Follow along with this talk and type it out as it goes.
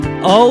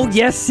Oh,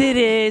 yes, it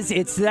is.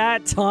 It's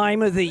that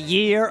time of the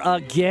year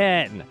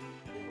again.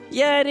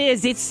 Yeah, it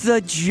is. It's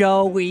the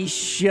Joey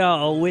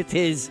Show with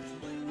his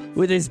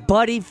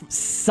buddy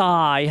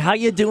Cy. How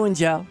you doing,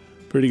 Joe?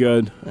 Pretty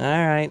good. All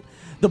right.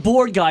 The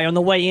board guy on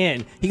the way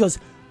in, he goes,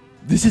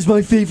 "This is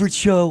my favorite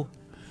show."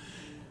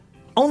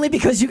 Only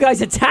because you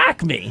guys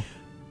attack me.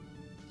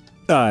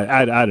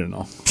 I don't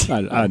know.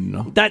 I don't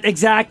know. That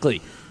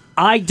exactly.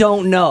 I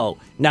don't know.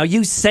 Now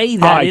you say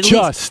that. I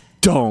just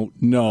don't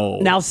know.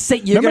 Now say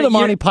you remember the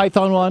Monty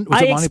Python one?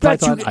 Was it Monty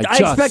Python? I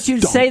expect you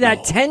to say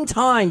that 10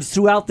 times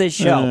throughout this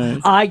show.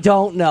 I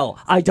don't know.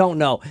 I don't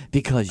know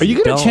because are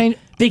you going to change?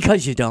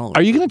 Because you don't.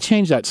 Are you going to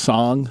change that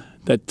song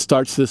that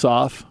starts this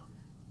off?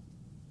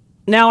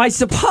 Now I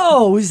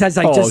suppose, as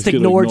I just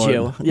ignored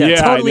you,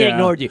 totally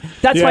ignored you.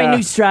 That's my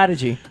new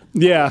strategy.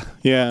 Yeah.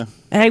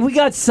 Hey, we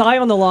got Cy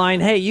on the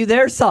line. Hey, you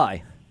there,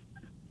 Cy?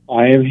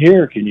 I am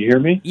here. Can you hear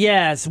me?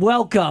 Yes.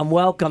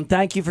 Welcome.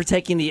 Thank you for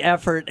taking the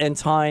effort and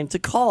time to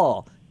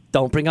call.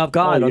 Don't Bring Up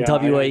God on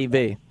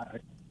WAEB.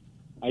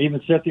 I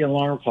even set the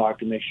alarm clock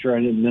to make sure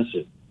I didn't miss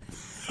it.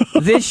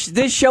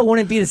 This show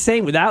wouldn't be the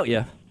same without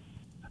you.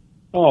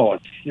 Oh,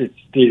 it's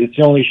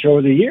the only show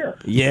of the year.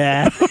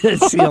 Yeah,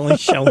 it's the only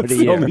show of the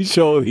year. Only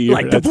show of the year.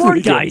 Like the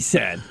board guy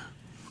said.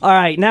 All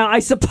right, now I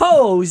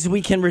suppose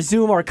we can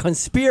resume our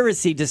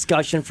conspiracy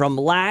discussion from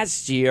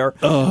last year.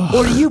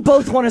 Or do you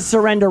both want to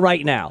surrender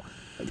right now?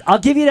 I'll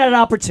give you that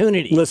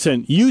opportunity.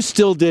 Listen, you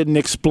still didn't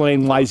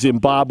explain why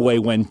Zimbabwe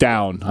went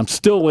down. I'm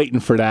still waiting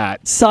for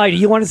that. Cy, do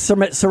you want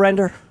to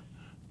surrender?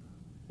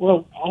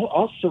 Well,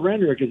 I'll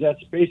surrender because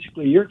that's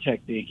basically your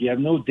technique. You have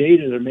no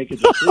data to make a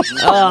decision.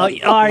 All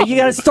right, you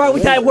got to start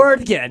with that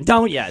word again,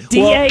 don't you?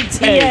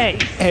 D-A-T-A.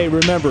 Hey,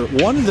 remember,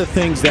 one of the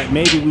things that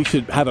maybe we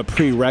should have a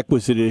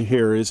prerequisite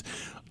here is,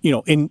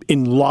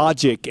 in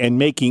logic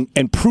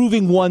and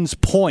proving one's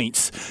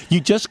points, you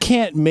just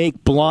can't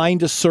make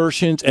blind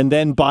assertions and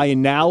then by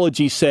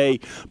analogy say,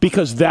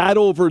 because that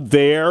over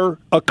there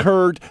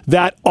occurred,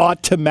 that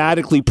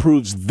automatically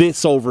proves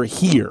this over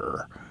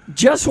here.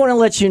 Just want to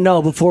let you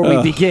know before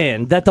we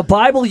begin that the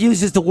Bible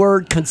uses the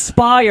word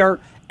conspire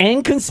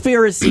and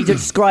conspiracy to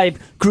describe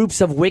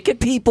groups of wicked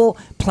people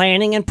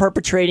planning and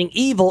perpetrating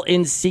evil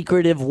in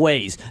secretive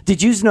ways.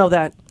 Did you know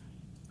that?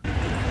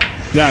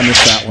 Yeah, I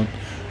missed that one.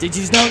 Did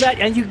you know that?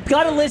 And you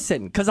got to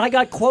listen, because I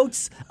got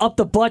quotes up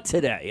the butt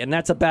today, and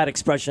that's a bad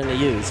expression to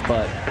use.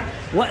 But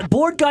what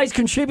board guy's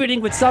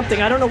contributing with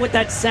something? I don't know what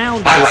that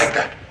sound is. I like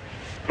that.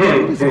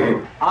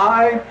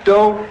 I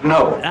don't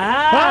know.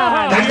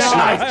 That's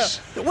nice.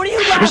 What are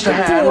you laughing Mr.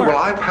 Han, for? will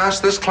I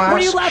pass this class?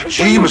 What are you laughing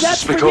for? Gee, Mr.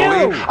 That's for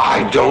Spicoli, you.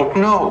 I don't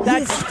know.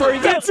 That's for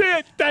you. That's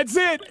it. That's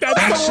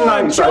That's the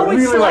one. nice. I Joey's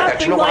really like that.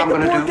 laughing You know what like I'm the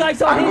going to board do?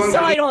 guy's on I'm his going to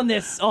side on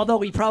this, although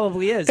he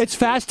probably is. It's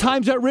Fast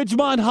Times at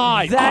Ridgemont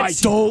High. I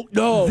don't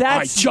know.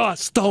 I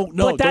just don't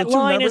know. But that Don't you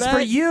line remember is for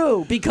that?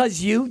 you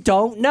because you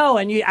don't know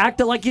and you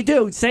acted like you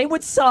do. Same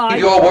with Cy.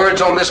 Your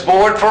words on this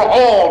board for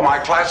all my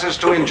classes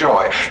to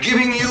enjoy.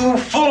 Giving you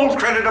full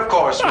credit, of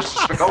course,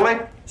 Mr.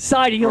 Spicoli.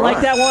 Cy, do you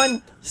like that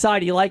one? Cy,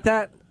 do you like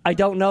that? I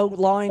don't know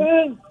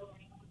line.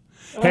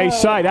 Hey,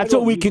 Cy, that's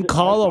what we can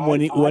call him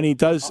when he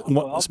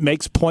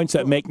makes points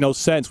that make no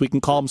sense. We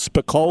can call him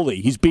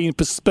Spicoli. He's being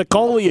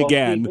Spicoli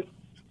again.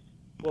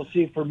 Well,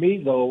 see, for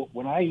me, though,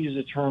 when I use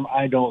the term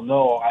I don't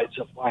know,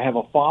 I have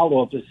a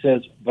follow-up that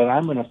says, but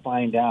I'm going to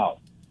find out.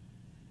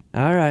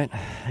 All right.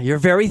 You're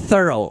very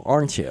thorough,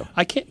 aren't you?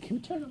 I can't. Can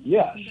we turn him?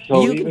 Yes.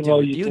 So You even can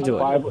though do it. You do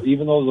it.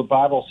 even though the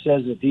Bible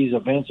says that these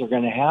events are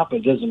going to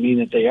happen, doesn't mean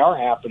that they are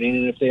happening.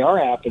 And if they are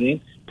happening,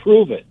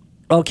 prove it.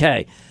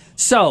 Okay.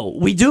 So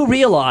we do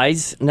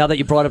realize, now that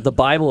you brought up the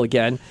Bible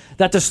again,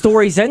 that the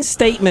stories and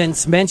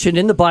statements mentioned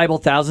in the Bible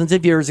thousands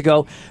of years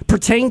ago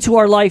pertain to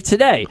our life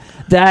today.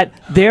 That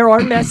there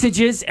are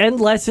messages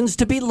and lessons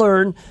to be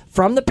learned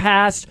from the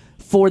past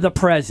for the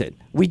present.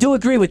 We do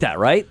agree with that,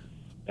 right?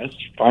 That's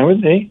fine with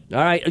me. All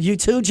right. You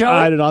too, Joe?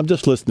 I don't know. I'm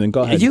just listening.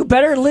 Go ahead. You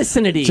better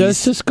listen to these.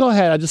 Just go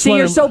ahead. I just See, want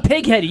you're so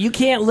pig-headed. You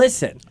can't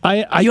listen.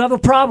 You have a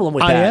problem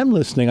with that. I am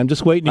listening. I'm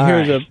just waiting to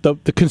hear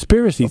right. the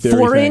conspiracy theory.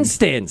 For thing.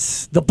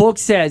 instance, the book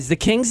says the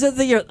kings of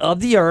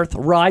the earth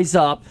rise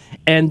up,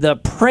 and the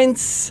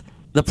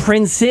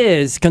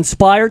princes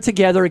conspire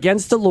together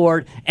against the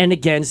Lord and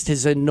against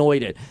His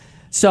anointed.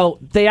 So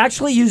they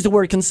actually use the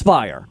word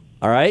conspire.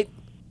 All right,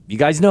 you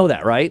guys know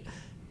that, right?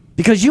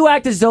 Because you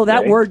act as though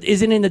that word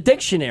isn't in the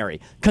dictionary,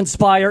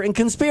 conspire and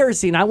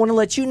conspiracy. And I want to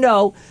let you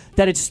know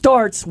that it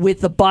starts with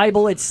the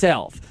Bible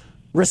itself.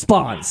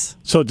 Response.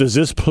 So does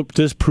this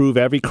prove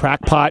every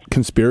crackpot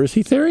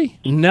conspiracy theory?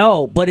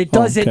 No, but it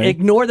doesn't Okay.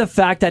 ignore the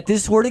fact that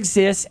this word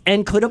exists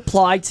and could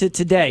apply to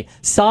today.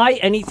 Cy,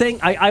 anything?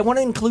 I want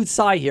to include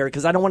Cy here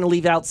because I don't want to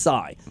leave out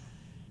Cy.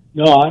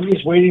 No, I'm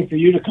just waiting for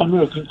you to come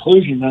to a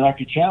conclusion that I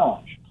could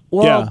challenge.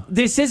 Well,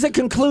 This is a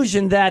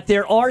conclusion that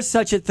there are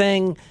such a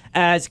thing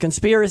as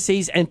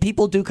conspiracies and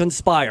people do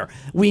conspire.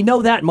 We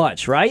know that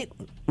much, right?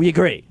 We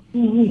agree.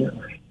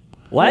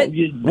 What?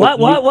 But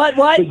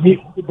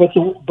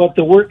What?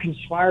 the word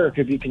conspire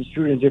could be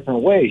construed in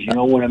different ways. You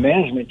know, when a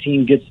management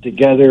team gets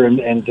together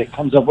and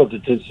comes up with a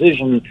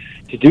decision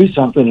to do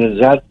something, is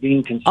that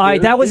being conspiracy? All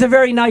right, that was a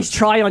very nice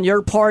try on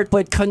your part,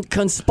 but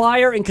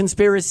conspire and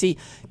conspiracy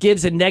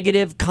gives a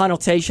negative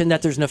connotation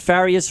that there's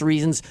nefarious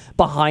reasons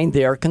behind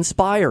their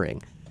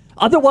conspiring.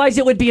 Otherwise,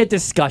 it would be a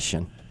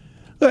discussion.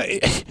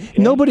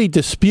 Nobody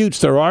disputes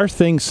there are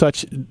things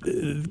such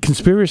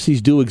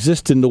conspiracies do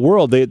exist in the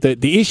world.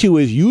 The issue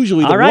is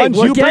usually the ones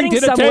you bring to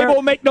the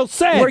table make no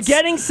sense. We're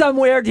getting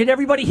somewhere. Did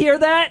everybody hear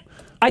that?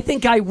 I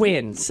think I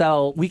win,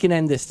 so we can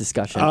end this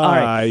discussion. All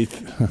right.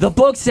 The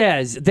book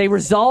says they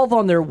resolve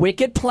on their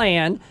wicked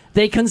plan.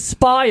 They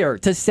conspire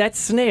to set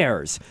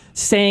snares,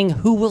 saying,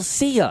 "Who will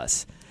see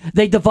us?"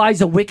 They devise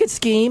a wicked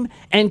scheme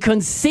and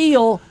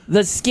conceal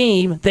the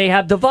scheme they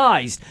have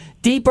devised.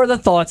 Deep are the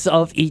thoughts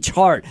of each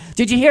heart.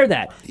 Did you hear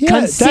that?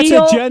 Yeah, that's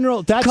a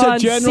general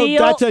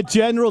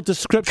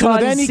description of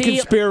any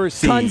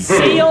conspiracy.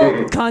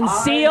 Conceal.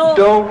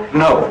 Don't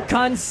know.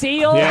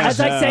 Conceal. Yes,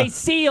 as I say,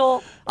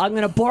 seal. I'm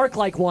going to bark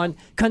like one.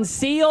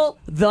 Conceal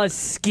the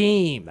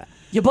scheme.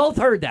 You both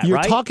heard that, You're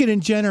right? You're talking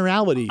in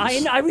generalities.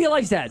 I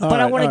realize that, but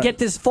I want to get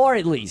this far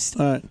at least.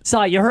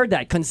 So you heard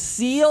that.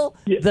 Conceal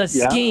the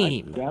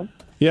scheme.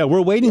 Yeah,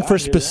 we're waiting for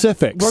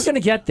specifics. We're going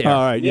to get there.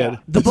 All right, yeah.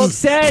 The book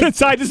says...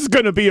 This is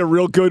going to be a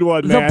real good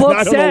one, man. The book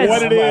I don't know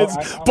what it is,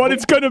 but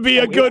it's going to be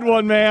a good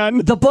one, man.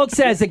 The book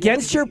says,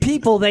 against your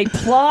people, they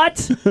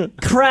plot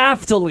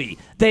craftily.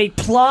 They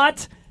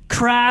plot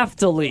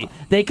craftily.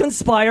 They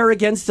conspire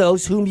against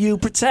those whom you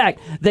protect.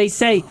 They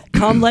say,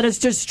 come, let us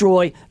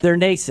destroy their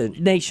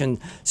nation.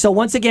 So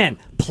once again,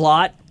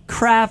 plot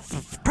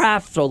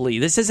craftily.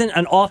 This isn't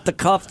an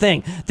off-the-cuff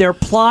thing. They're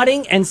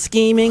plotting and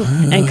scheming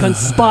and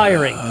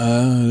conspiring.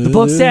 The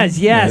book says,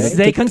 yes,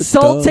 they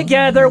consult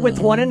together with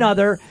one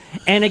another,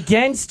 and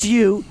against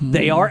you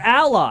they are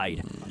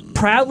allied.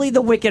 Proudly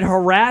the wicked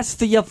harass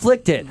the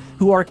afflicted,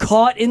 who are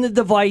caught in the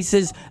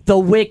devices the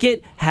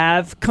wicked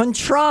have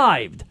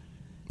contrived.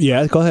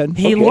 Yeah, go ahead.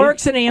 He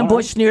lurks in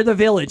ambush near the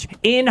village.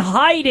 In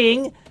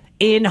hiding,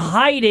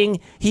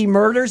 he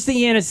murders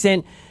the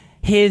innocent.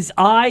 His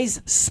eyes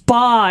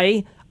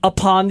spy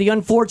upon the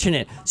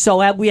unfortunate.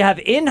 So we have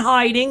in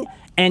hiding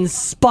and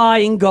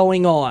spying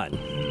going on.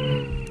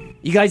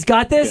 You guys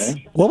got this?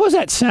 Okay. What was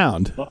that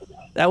sound?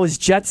 That was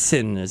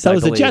Jetson. That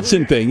was a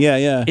Jetson thing.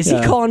 Yeah. Is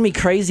he calling me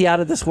crazy out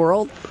of this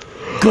world?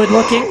 Good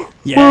looking?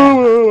 Yeah.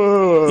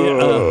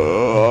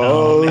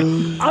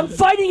 I'm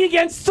fighting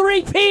against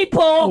 3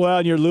 people. Well,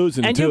 and you're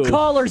losing and too. And you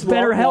callers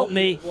better help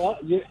me.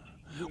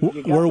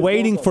 We're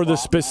waiting for the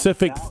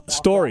specific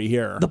story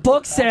here. The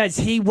book says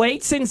he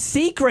waits in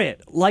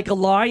secret like a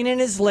lion in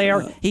his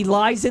lair. He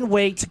lies in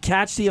wait to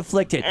catch the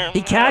afflicted.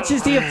 He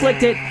catches the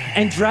afflicted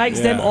and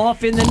drags them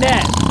off in the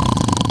net.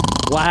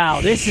 Wow,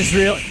 this is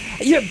real.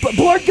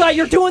 Board guy,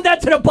 you're doing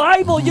that to the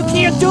Bible. You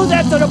can't do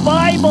that to the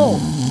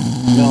Bible.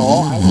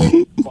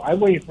 No,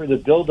 I'm waiting for the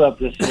build-up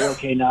to say,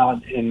 okay,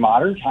 now in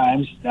modern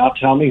times, now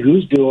tell me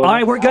who's doing it. All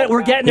right, we're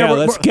getting there.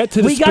 Let's get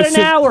to the We got an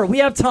hour. We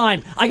have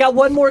time. I got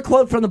one more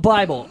quote from the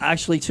Bible.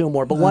 Actually, 2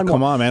 more, but one more.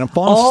 Come on, man. I'm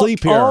falling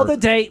asleep here. All the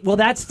day. Well,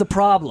 that's the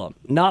problem.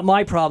 Not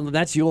my problem.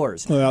 That's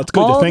yours. Well, it's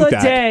good to think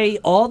that.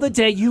 All the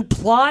day, you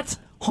plot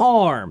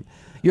harm.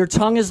 Your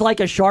tongue is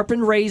like a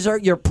sharpened razor.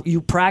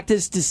 You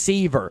practice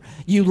deceiver.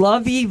 You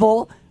love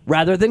evil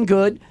rather than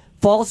good.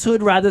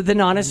 Falsehood rather than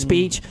honest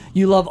speech.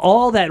 You love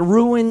all that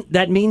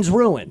means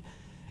ruin.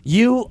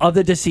 You of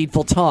the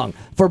deceitful tongue.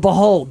 For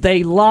behold,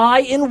 they lie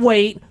in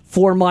wait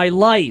for my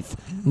life.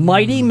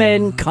 Mighty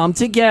men come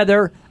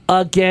together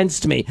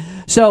against me.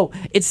 So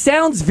it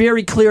sounds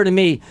very clear to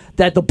me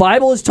that the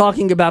Bible is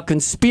talking about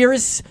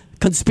conspiracy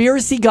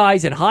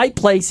guys in high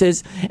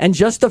places and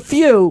just a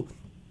few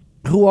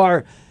who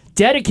are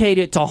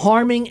dedicated to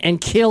harming and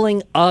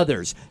killing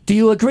others. Do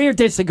you agree or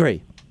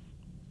disagree?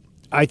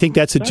 I think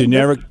that's a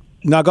generic...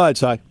 No, go ahead,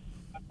 Si.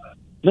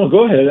 No,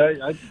 go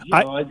ahead.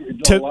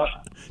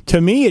 To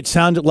me, it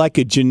sounded like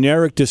a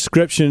generic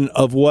description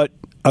of what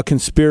a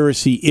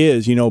conspiracy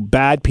is. You know,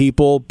 bad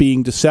people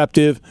being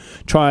deceptive,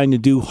 trying to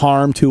do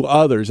harm to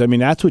others. I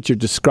mean, that's what you're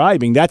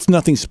describing. That's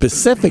nothing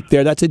specific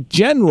there. That's a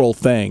general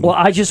thing. Well,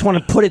 I just want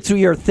to put it through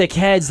your thick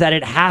heads that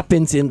it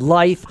happens in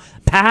life,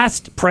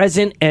 past,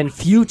 present, and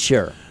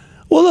future.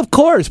 Well, of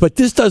course, but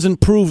this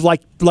doesn't prove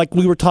like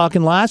we were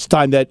talking last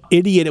time, that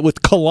idiot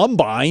with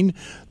Columbine.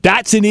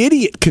 That's an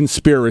idiot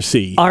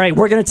conspiracy. All right,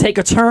 we're going to take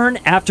a turn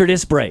after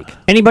this break.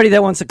 Anybody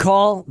that wants to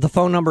call, the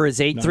phone number is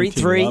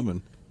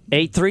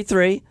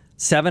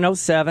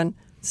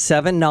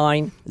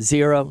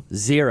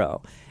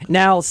 833-707-7900.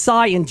 Now,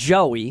 Si and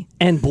Joey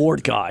and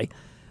Board Guy,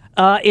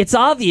 it's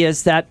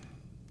obvious that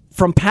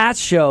from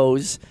past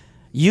shows,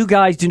 you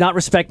guys do not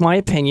respect my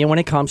opinion when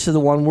it comes to the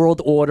one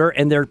world order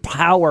and their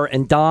power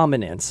and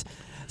dominance.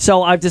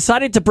 So I've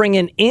decided to bring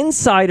in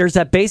insiders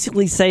that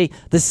basically say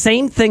the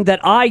same thing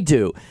that I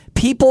do.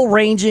 People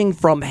ranging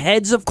from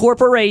heads of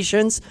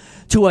corporations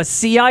to a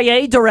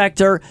CIA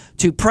director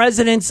to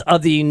presidents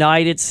of the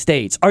United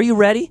States. Are you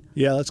ready?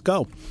 Yeah, let's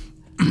go.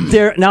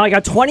 Now I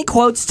got 20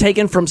 quotes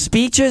taken from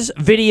speeches,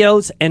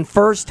 videos, and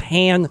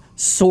first-hand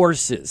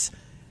sources.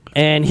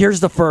 And here's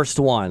the first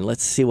one.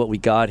 Let's see what we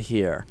got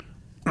here.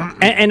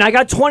 And I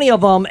got 20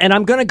 of them, and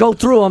I'm going to go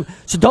through them.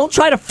 So don't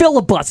try to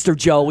filibuster,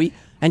 Joey,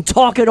 and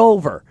talk it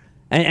over.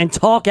 And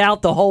talk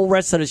out the whole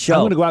rest of the show.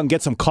 I'm going to go out and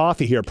get some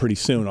coffee here pretty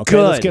soon. Okay,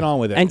 Good. let's get on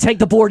with it. And take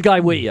the board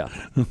guy with you.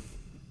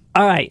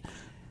 All right.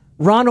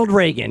 Ronald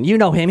Reagan. You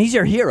know him. He's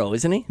your hero,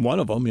 isn't he? One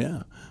of them,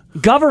 yeah.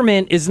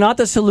 Government is not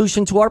the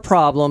solution to our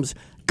problems.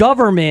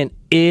 Government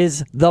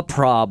is the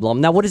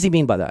problem. Now, what does he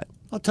mean by that?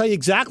 I'll tell you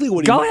exactly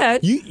what he Go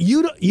ahead.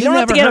 You don't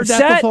have to get heard upset.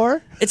 that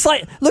before? It's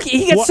like, look,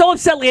 he gets so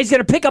upset, he's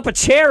going to pick up a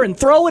chair and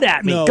throw it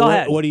at me. No, Go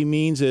ahead. What he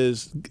means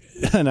is,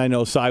 and I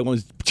know Cy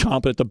was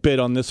chomping at the bit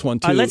on this one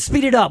too. All right, let's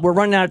speed it up. We're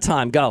running out of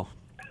time. Go.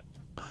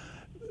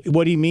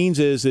 What he means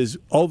is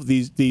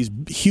these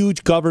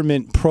huge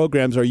government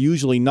programs are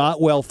usually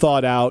not well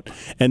thought out,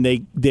 and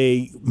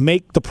they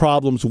make the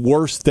problems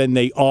worse than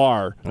they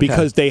are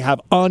because they have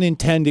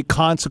unintended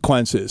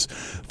consequences.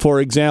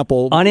 For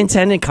example,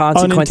 unintended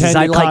consequences.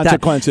 I like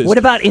that. What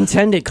about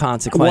intended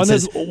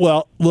consequences?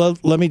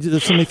 Let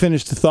me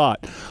finish the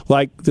thought.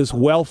 Like this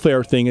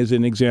welfare thing is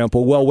an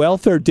example. Well,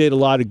 welfare did a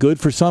lot of good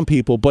for some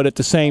people, but at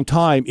the same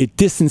time, it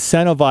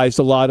disincentivized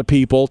a lot of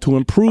people to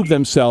improve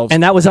themselves.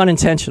 And that was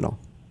unintentional.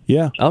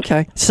 Yeah.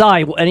 Okay.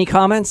 Cy, any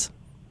comments?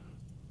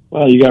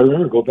 Well, you got to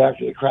remember, go back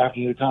to the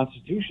crafting of the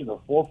Constitution. The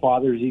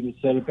forefathers even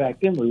said it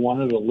back then. We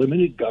wanted a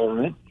limited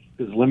government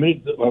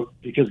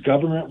because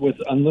government with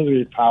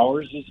unlimited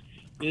powers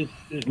is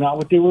not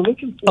what they were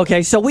looking for.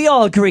 Okay, so we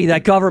all agree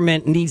that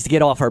government needs to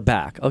get off our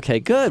back. Okay,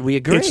 good. We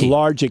agree. It's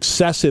large,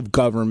 excessive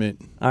government.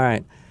 All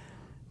right.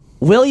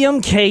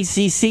 William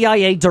Casey,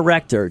 CIA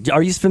director.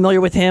 Are you familiar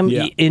with him?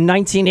 Yeah. In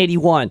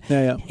 1981.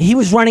 Yeah. He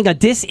was running a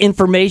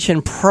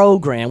disinformation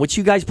program, which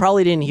you guys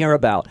probably didn't hear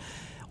about.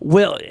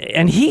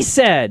 And he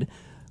said,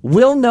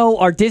 we'll know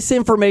our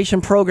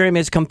disinformation program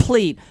is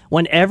complete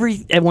when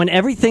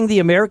everything the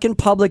American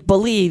public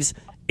believes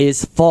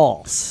is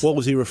false. What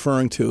was he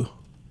referring to?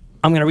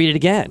 I'm going to read it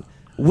again.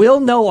 We'll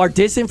know our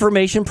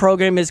disinformation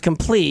program is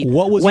complete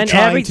when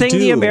everything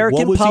the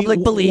American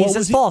public believes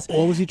is false.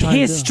 What was he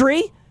trying to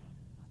do?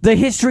 The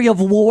history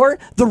of war,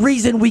 the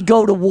reason we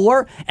go to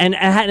war, and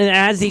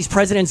as these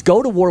presidents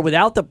go to war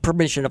without the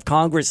permission of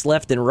Congress,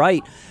 left and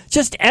right,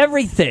 just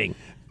everything.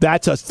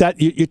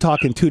 You're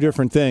talking two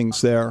different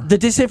things there. The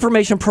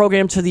disinformation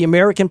program to the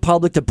American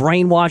public to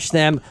brainwash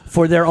them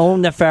for their own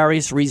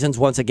nefarious reasons.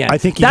 Once again,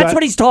 that's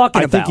what he's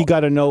talking about. I think you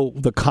got to know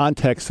the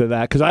context of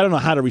that because I don't know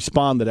how to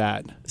respond to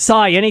that.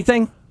 Cy,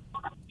 anything?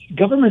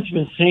 Government's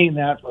been saying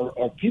that,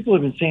 or people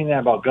have been saying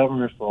that about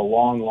government for a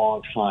long,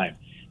 long time.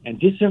 And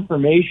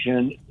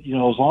disinformation, as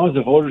long as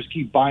the voters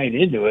keep buying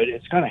into it,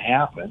 it's going to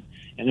happen.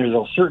 And there's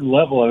a certain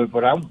level of it.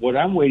 But what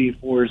I'm waiting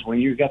for is when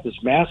you've got this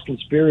mass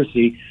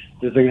conspiracy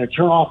that they're going to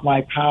turn off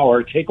my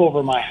power, take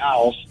over my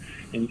house,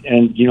 and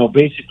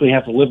basically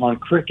have to live on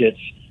crickets.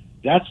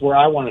 That's where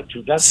I want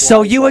to.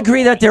 So you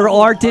agree that there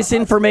are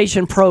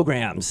disinformation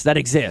programs that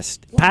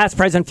exist, past,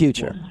 present,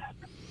 future?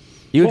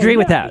 You agree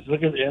with that?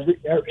 Look at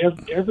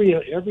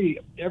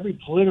every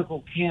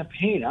political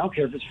campaign. I don't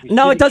care if it's for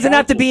no, it doesn't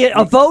have to be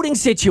a voting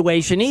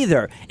situation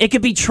either. It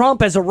could be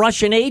Trump as a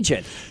Russian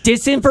agent.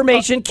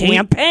 Disinformation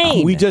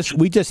campaign. We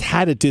just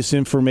had a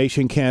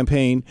disinformation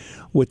campaign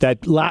with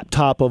that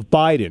laptop of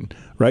Biden,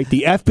 right?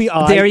 The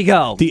FBI. There you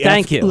go.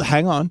 Thank you.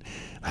 Hang on.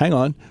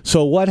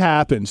 So what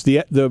happens?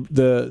 The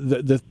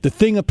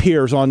thing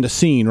appears on the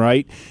scene,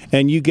 right?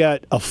 And you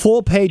get a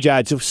full page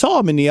ad. I saw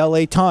them in the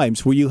LA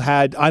Times where you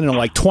had, I don't know,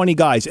 like 20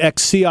 guys,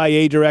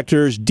 ex-CIA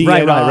directors,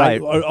 DNI,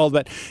 right. all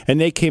that. And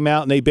they came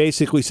out and they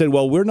basically said,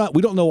 well, we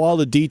don't know all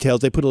the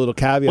details. They put a little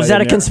caveat. Was that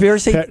in a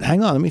conspiracy?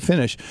 Hang on, let me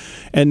finish.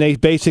 And they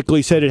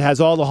basically said it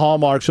has all the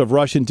hallmarks of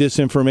Russian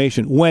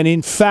disinformation. When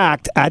in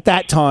fact, at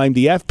that time,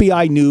 the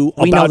FBI knew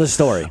about the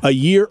story a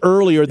year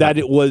earlier that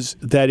it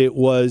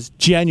was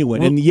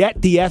genuine. And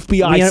yet the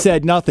FBI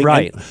said nothing.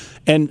 Right.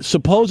 And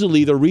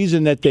supposedly the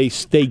reason that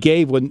they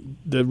gave when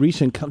the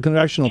recent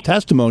congressional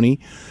testimony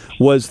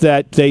was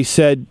that they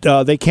said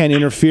they can't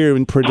interfere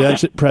in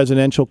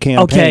presidential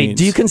campaigns. Okay.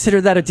 Do you consider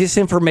that a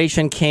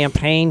disinformation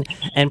campaign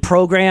and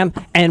program?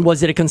 And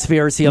was it a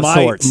conspiracy of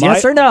sorts?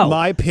 Yes or no?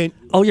 My opinion.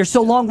 Oh, you're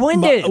so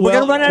long-winded. We're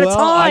going to run out of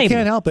time. I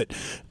can't help it.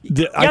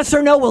 Yes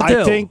or no will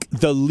do. I think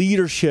the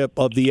leadership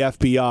of the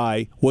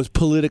FBI was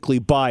politically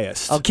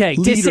biased. Okay.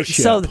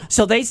 Leadership.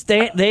 So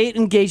they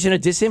engaged in a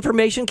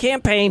disinformation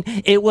campaign.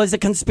 It was a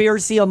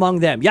conspiracy among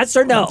them. Yes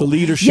or no? The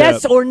leadership.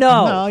 Yes or no?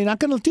 No, you're not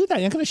going to do that.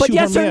 You're not going to shoot them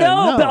in. But yes or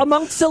no? But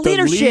amongst the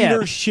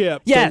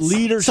leadership. Yes. The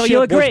leadership so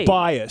you agree. was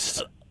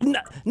biased.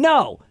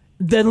 No.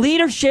 The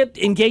leadership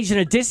engaged in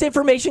a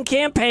disinformation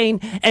campaign,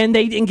 and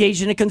they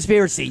engaged in a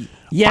conspiracy.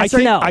 Yes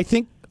or no? I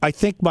think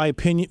my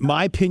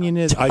opinion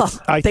is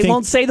they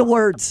won't say the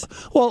words.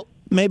 Well,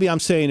 maybe I'm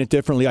saying it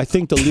differently. I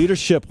think the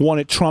leadership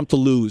wanted Trump to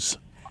lose.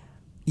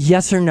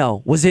 Yes or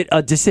no? Was it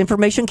a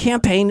disinformation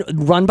campaign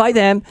run by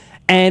them,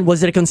 and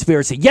was it a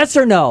conspiracy? Yes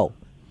or no?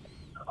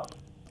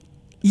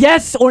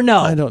 Yes or no?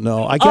 I don't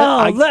know. Poor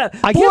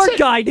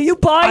guy. Do you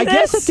buy I this?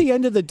 guess at the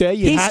end of the day,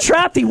 he's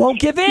trapped. He won't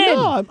give in.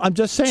 No, I'm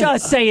just saying.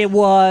 Just say it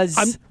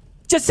was.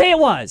 Just say it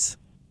was.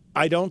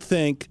 I don't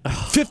think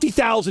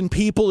 50,000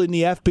 people in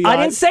the FBI. I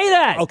didn't say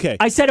that. Okay.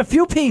 I said a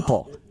few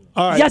people.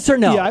 All right. Yes or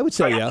no? Yeah, I would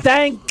say yeah.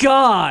 Thank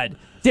God.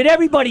 Did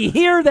everybody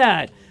hear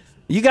that?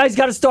 You guys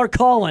got to start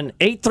calling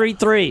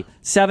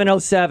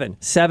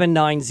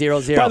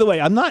 833-707-7900. By the way,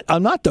 I'm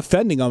not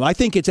defending them. I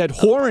think it's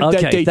abhorrent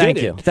that they did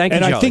it. Thank you,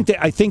 and Joey.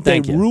 I think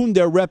they ruined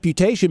their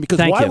reputation because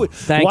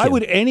why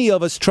would any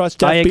of us trust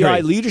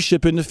FBI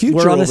leadership in the future?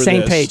 We're on the same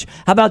this? page.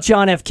 How about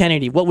John F.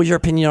 Kennedy? What was your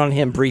opinion on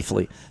him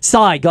briefly?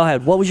 Cy, go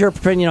ahead. What was your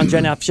opinion on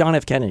John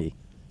F. Kennedy?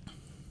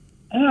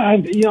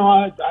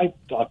 I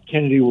thought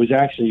Kennedy was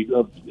actually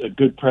a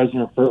good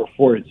president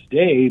for its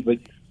day, but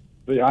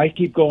I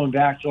keep going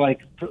back to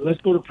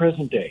let's go to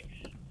present day.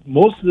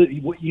 Most of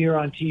what you hear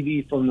on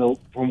TV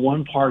from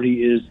one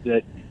party is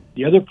that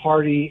the other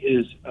party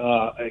is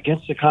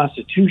against the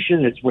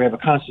Constitution. We have a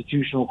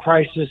constitutional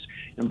crisis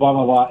and blah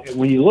blah blah. And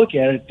when you look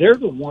at it, they're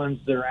the ones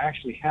that are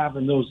actually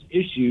having those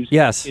issues.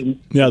 Yes. The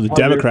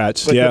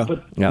Democrats. But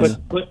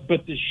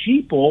the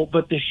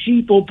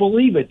sheeple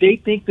believe it. They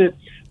think that,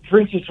 for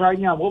instance, right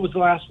now, what was the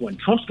last one?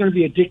 Trump's going to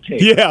be a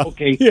dictator. Yeah.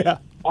 Okay. Yeah.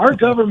 Our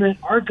government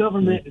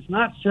is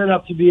not set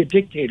up to be a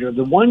dictator.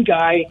 The one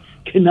guy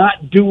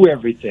cannot do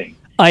everything.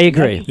 I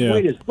agree. That's just the way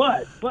it is.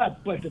 But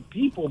the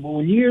people,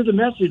 when you hear the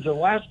message the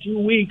last 2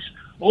 weeks,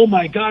 oh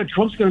my God,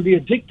 Trump's going to be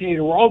a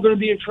dictator. We're all going to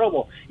be in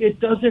trouble.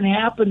 It doesn't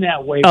happen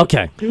that way.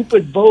 Okay.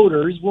 Stupid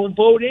voters will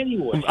vote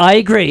anyway. I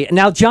agree.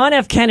 Now, John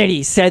F.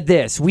 Kennedy said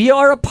this: "We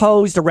are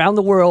opposed around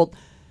the world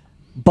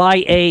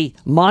by a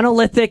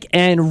monolithic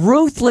and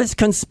ruthless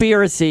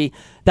conspiracy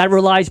that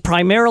relies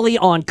primarily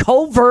on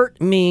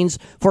covert means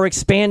for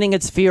expanding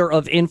its sphere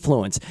of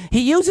influence."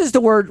 He uses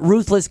the word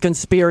ruthless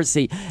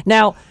conspiracy.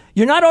 Now,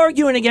 you're not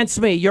arguing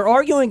against me. You're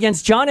arguing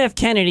against John F.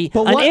 Kennedy,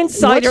 an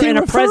insider and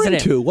a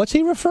president. What's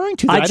he referring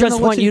to? I just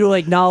want you to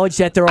acknowledge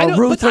that there are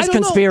ruthless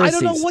conspiracies.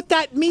 I don't know what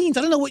that means.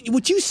 I don't know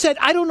what you said.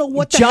 I don't know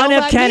what the hell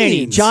that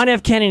means. John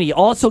F. Kennedy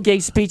also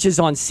gave speeches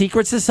on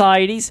secret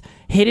societies,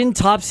 hidden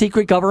top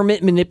secret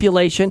government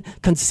manipulation,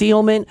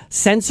 concealment,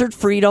 censored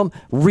freedom,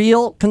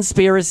 real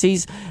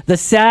conspiracies, the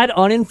sad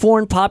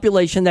uninformed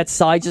population that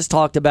Cy just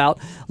talked about,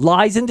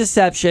 lies and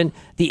deception,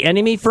 the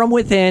enemy from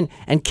within,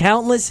 and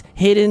countless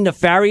hidden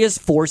nefarious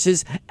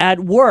forces at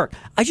work.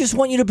 I just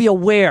want you to be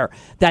aware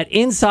that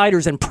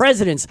insiders and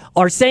presidents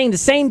are saying the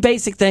same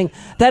basic thing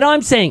that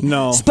I'm saying.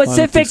 No,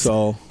 specifics.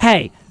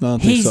 I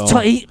don't think so.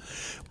 Hey,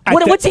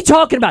 what's he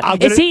talking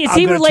about? Is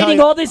he relating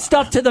all this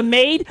stuff to the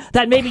maid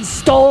that maybe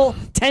stole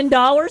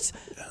 $10?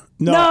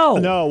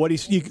 No.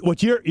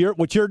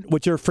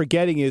 What you're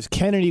forgetting is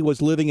Kennedy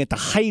was living at the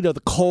height of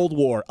the Cold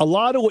War. A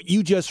lot of what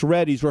you just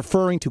read, he's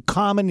referring to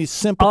communist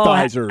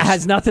sympathizers.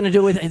 Has nothing to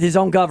do with his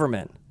own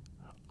government.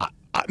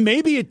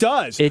 Maybe it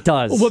does. It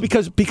does. Well,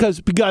 because we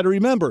got to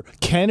remember,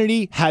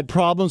 Kennedy had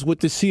problems with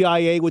the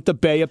CIA with the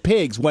Bay of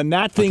Pigs. When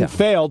that thing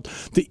failed,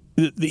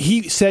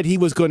 he said he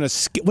was going to.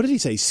 What did he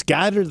say?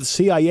 Scatter the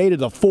CIA to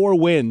the four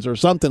winds or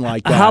something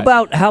like that. How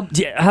about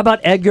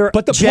Edgar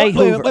J.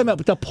 Hoover?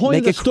 But the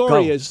point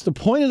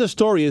of the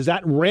story is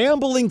that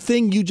rambling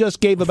thing you just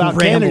gave about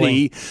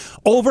Kennedy.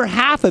 Over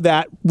half of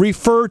that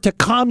referred to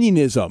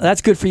communism.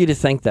 That's good for you to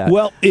think that.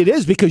 Well, it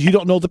is because you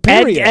don't know the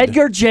period.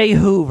 Edgar J.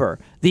 Hoover.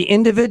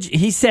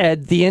 He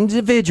said the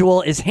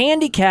individual is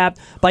handicapped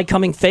by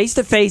coming face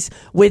to face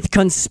with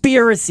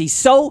conspiracy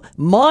so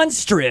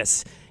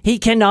monstrous he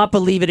cannot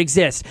believe it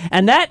exists.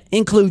 And that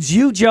includes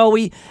you,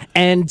 Joey,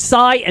 and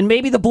Cy, and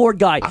maybe the board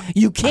guy.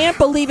 You can't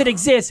believe it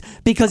exists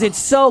because it's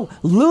so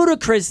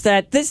ludicrous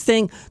that this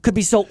thing could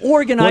be so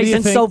organized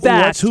and so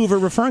vast. What's Hoover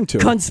referring to?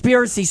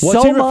 Conspiracy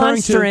so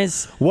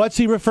monstrous. What's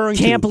he referring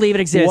to? Can't believe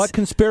it exists. What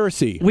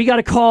conspiracy? We got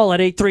a call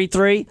at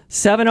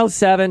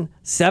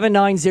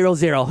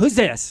 833-707-7900. Who's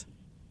this?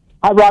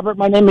 Hi, Robert.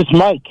 My name is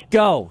Mike.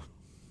 Go.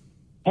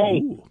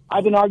 Hey,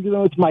 I've been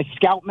arguing with my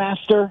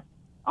scoutmaster.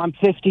 I'm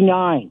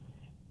 59.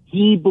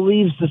 He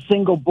believes the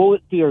single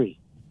bullet theory.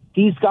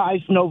 These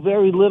guys know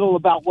very little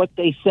about what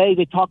they say.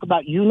 They talk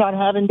about you not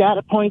having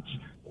data points.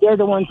 They're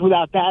the ones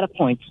without data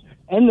points.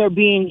 And they're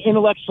being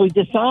intellectually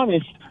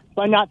dishonest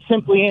by not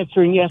simply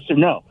answering yes or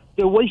no.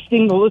 They're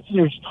wasting the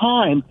listener's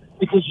time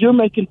because you're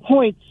making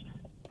points.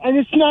 And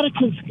it's not a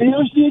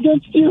conspiracy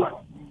against you,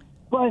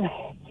 but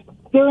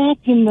they're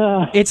acting...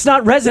 it's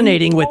not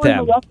resonating with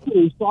them.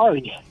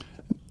 Sorry.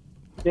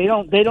 They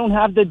don't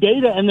have the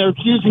data, and they're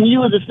accusing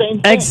you of the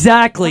same thing.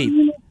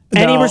 Exactly.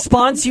 Any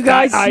response, you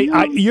guys?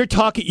 You're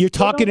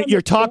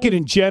talking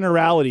in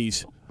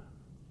generalities.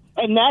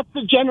 And that's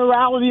the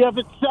generality of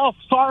itself.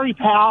 Sorry,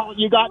 pal,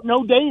 you got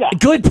no data.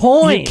 Good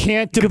point. You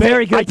can't debate.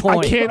 Very good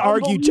point. I can't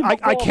argue.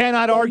 I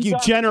cannot argue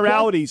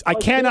generalities. I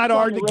cannot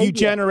argue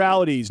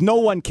generalities. No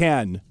one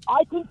can.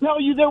 I can tell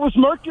you there was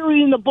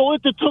mercury in the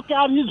bullet that took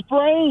out his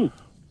brain.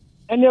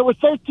 and there were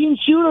 13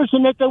 shooters,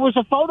 and that there was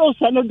a photo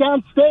center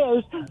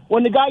downstairs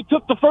when the guy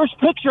took the first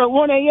picture at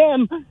 1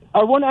 a.m.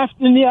 or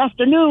in the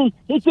afternoon.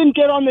 It didn't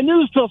get on the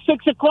news till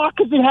 6 o'clock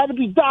because it had to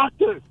be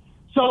doctored.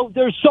 So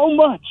there's so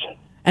much.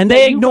 And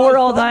they ignore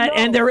all that,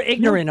 and they're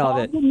ignorant of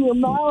it.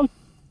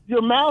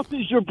 Your mouth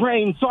is your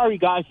brain. Sorry,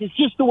 guys. It's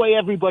just the way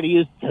everybody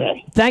is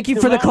today. Thank you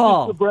for the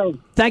call.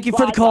 Thank you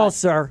for the call,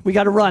 sir. We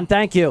got to run.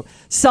 Thank you.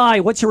 Cy,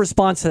 what's your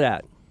response to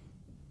that?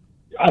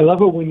 I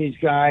love it when these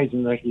guys,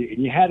 and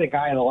you had a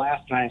guy the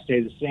last time say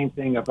the same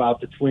thing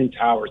about the Twin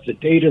Towers. The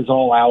data's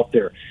all out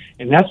there.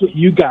 And that's what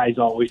you guys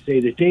always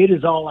say. The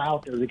data's all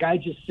out there. The guy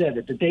just said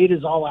it. The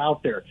data's all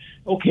out there.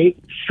 Okay,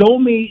 show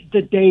me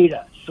the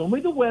data. Show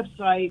me the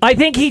website. I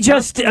think he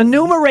just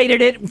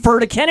enumerated it for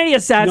the Kennedy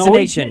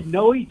assassination.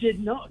 No, he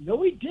didn't.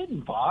 No, he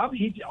didn't, Bob.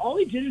 All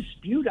he did is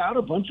spewed out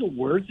a bunch of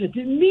words that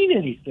didn't mean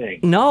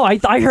anything. No,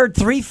 I heard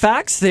 3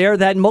 facts there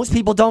that most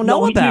people don't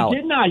know about. You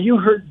did not. You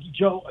heard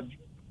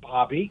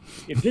Bobby.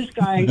 If you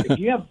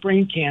have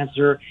brain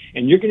cancer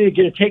and you're going to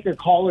get a taker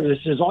caller that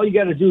says all you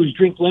got to do is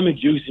drink lemon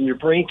juice and your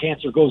brain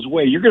cancer goes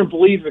away, you're going to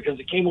believe it because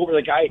it came over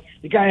the guy.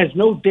 The guy has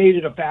no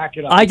data to back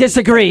it up. I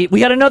disagree. We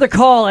got another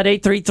call at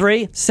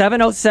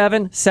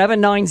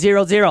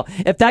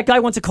 833-707-7900. If that guy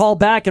wants to call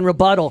back and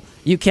rebuttal,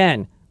 you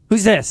can.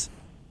 Who's this?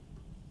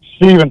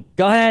 Steven.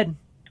 Go ahead.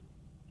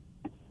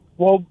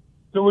 Well,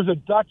 there was a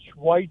Dutch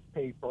white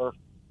paper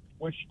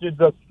which did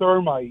the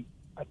thermite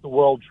at the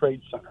World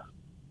Trade Center.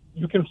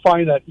 You can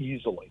find that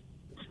easily,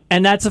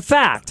 and that's a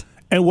fact.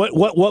 And what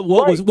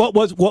was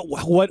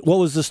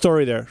the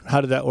story there? How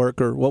did that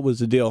work, or what was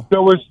the deal?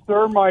 There was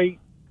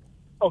thermite.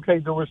 Okay,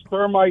 there was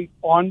thermite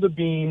on the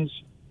beams.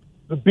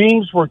 The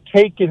beams were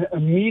taken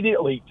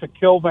immediately to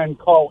Kill Van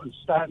Kull in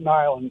Staten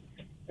Island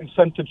and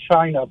sent to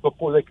China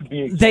before they could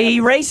be examined. They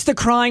erased the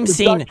crime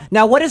scene.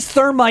 Now, what does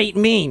thermite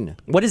mean?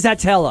 What does that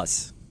tell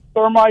us?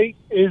 Thermite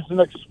is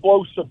an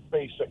explosive,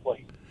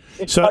 basically.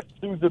 It cut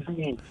through the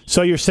beam.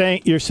 So you're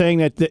saying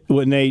that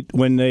when they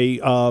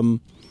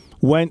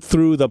went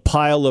through the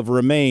pile of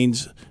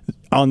remains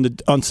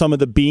on some of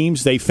the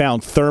beams, they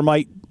found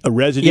thermite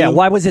residue. Yeah,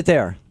 why was it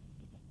there?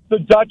 The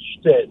Dutch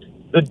did.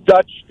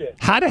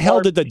 How the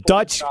hell did the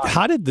Dutch?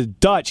 How did the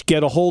Dutch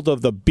get a hold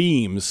of the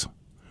beams?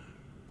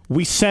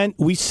 We sent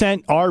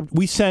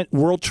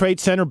World Trade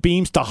Center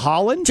beams to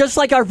Holland, just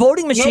like our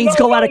voting machines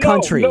go out of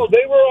country. No,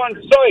 they were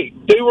on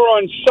site. They were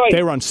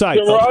on site.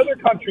 There were other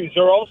countries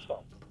there also.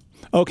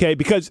 Okay,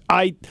 because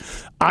I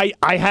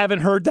haven't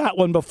heard that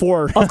one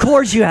before. Of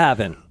course you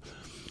haven't.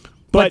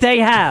 But they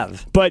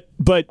have. But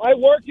I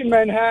work in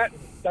Manhattan.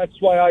 That's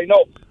why I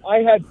know. I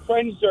had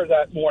friends there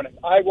that morning.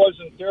 I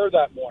wasn't there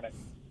that morning.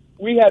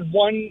 We had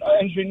one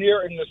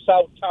engineer in the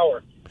South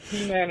Tower.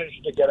 He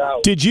managed to get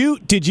out. Did you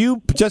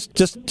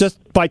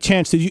just by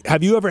chance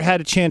have you ever had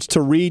a chance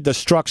to read the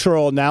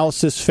structural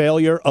analysis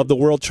failure of the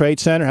World Trade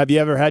Center? Have you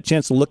ever had a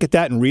chance to look at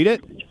that and read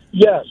it?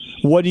 Yes.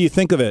 What do you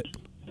think of it?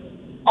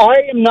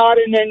 I am not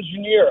an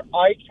engineer.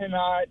 I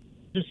cannot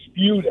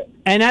dispute it.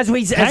 And as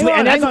we said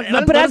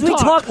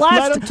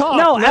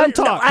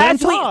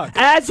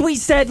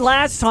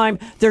last time,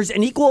 there's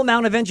an equal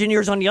amount of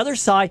engineers on the other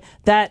side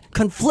that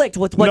conflict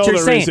with what you're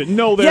saying.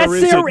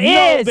 There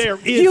is.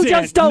 You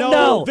just don't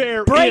know.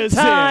 Break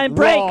time.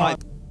 Break.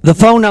 The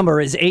phone number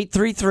is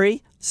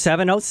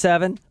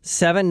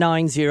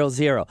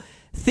 833-707-7900.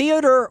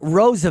 Theodore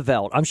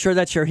Roosevelt. I'm sure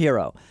that's your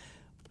hero.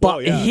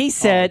 But he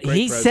said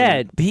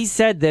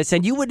this,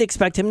 and you would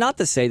expect him not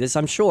to say this,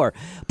 I'm sure.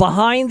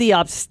 Behind the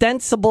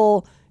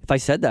ostensible, if I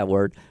said that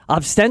word,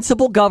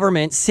 ostensible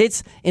government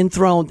sits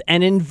enthroned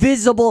an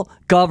invisible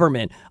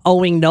government,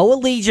 owing no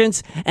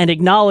allegiance and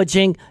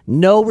acknowledging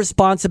no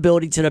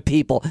responsibility to the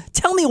people.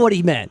 Tell me what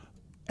he meant.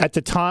 At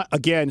the time,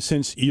 again,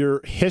 since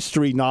your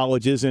history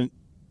knowledge isn't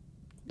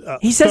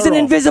he says an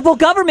invisible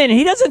government.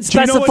 He doesn't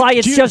specify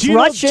it's just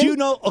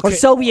Russian or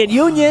Soviet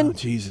Union.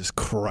 Jesus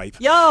Christ!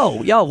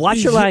 Yo, watch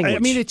your language. I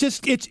mean,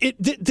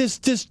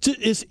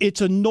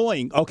 it's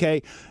annoying.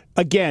 Okay,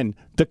 again,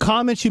 the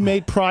comments you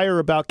made prior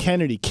about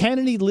Kennedy.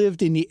 Kennedy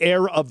lived in the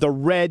era of the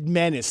Red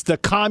Menace, the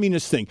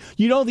communist thing.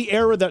 You know the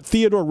era that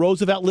Theodore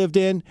Roosevelt lived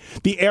in?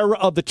 The era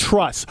of the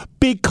trusts.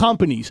 Big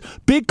companies.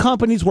 Big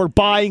companies were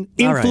buying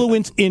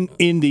influence in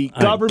the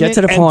government, get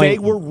to the and point. they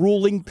were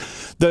ruling.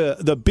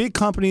 The big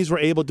companies were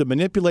able to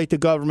manipulate the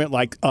government,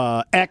 like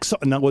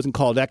Exxon. No, it wasn't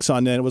called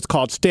Exxon then. It was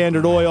called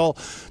Standard Oil.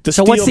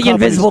 So what's the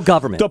invisible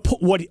government?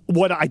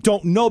 What I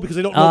don't know, because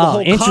I don't know the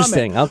whole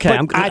interesting.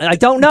 comment. Okay, I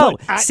don't know.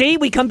 See,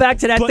 we come back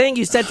to that thing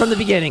you said from the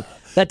beginning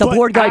that the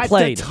board guy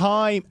played.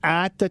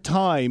 At the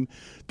time,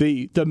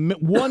 the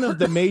one of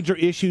the major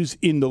issues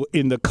in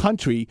the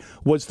country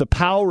was the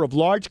power of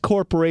large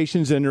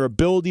corporations and their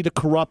ability to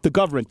corrupt the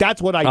government.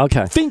 That's what I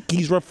think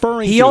he's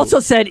referring to. He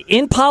also said,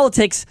 in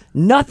politics,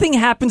 nothing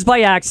happens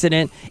by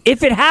accident.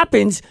 If it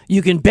happens,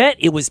 you can bet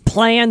it was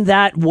planned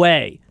that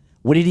way.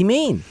 What did he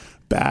mean?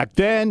 Back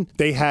then,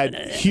 they had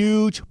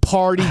huge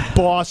party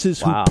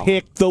bosses who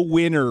picked the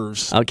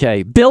winners.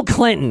 Okay. Bill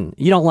Clinton.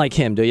 You don't like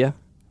him, do you?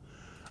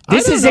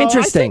 This is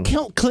interesting. I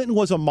think Clinton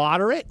was a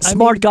moderate.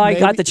 Smart guy,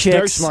 got the chicks.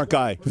 Very smart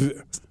guy.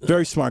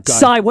 Very smart guy.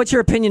 Cy, what's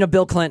your opinion of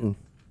Bill Clinton?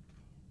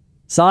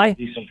 Cy?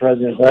 Decent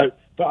president, but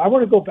I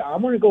want to go back. I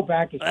want to go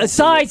back to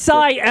Cy,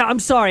 I'm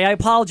sorry. I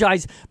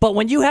apologize. But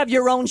when you have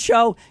your own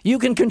show, you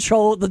can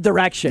control the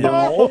direction.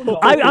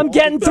 I'm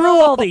getting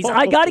through all these.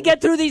 I got to get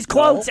through these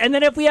quotes, and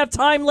then if we have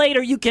time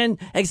later, you can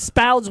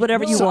espouse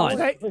whatever you want.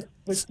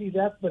 But see,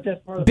 that's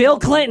part of Bill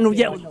Clinton,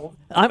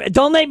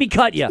 don't let me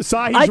cut you.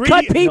 Cy, I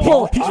cut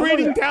people. He's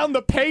reading down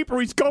the paper.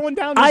 He's going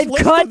down this I've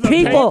list cut of the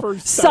people.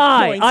 papers,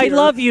 Cy, I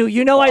love you.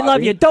 You know I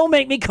love you. Don't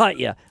make me cut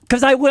you,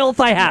 because I will if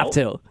I have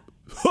to.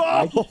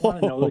 I just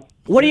want to know.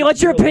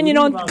 What's your opinion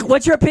on?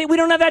 What's your opinion? We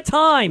don't have that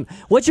time.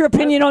 What's your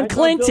opinion on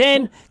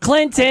Clinton?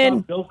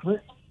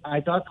 I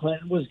thought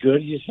Clinton was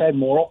good. He just had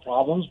moral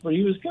problems, but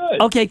he was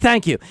good. Okay,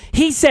 thank you.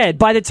 He said,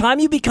 by the time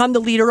you become the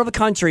leader of a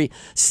country,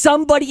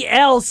 somebody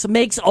else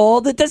makes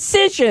all the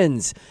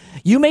decisions.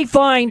 You may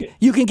find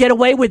you can get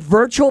away with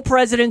virtual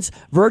presidents,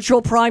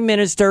 virtual prime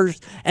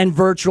ministers, and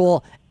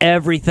virtual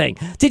everything.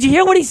 Did you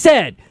hear what he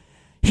said?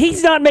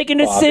 He's not making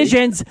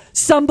decisions.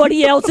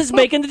 Somebody else is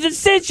making the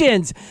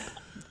decisions.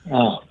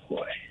 Oh,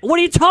 boy. What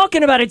are you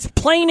talking about? It's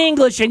plain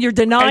English, and you're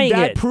denying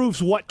and that it.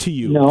 proves what to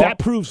you? No. That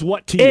proves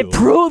what to you? It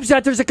proves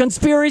that there's a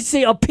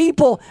conspiracy of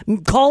people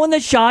calling the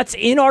shots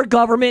in our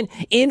government,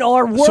 in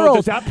our world. So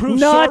does that prove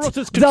not Soros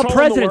is the controlling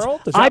presidents. the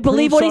world? I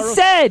believe what he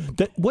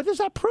said. What does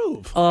that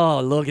prove? Oh,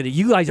 look at it.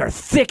 You guys are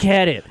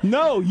thick-headed.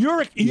 No, you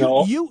are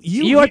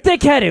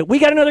thick-headed. We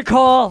got another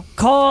call.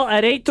 Call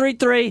at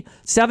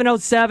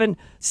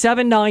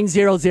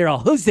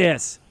 833-707-7900. Who's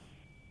this?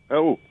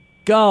 Oh,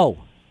 Go.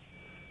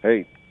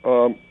 hey,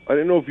 I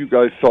didn't know if you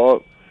guys saw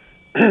it.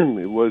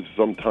 It was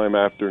sometime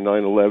after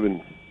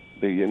 9/11.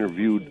 They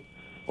interviewed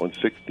on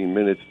 60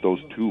 Minutes those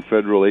two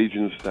federal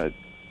agents that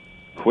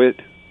quit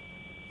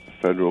the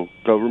federal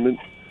government,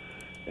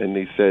 and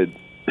they said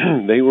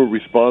they were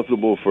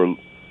responsible for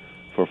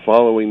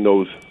following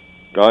those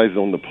guys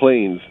on the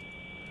planes,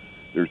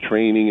 their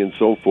training and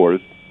so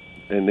forth,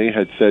 and they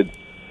had said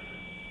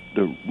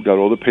got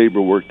all the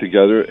paperwork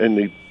together, and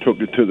they took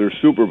it to their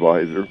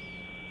supervisor,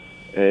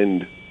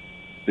 and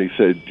they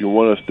said, do you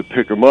want us to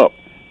pick them up?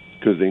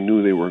 Because they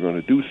knew they were going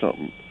to do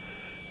something.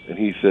 And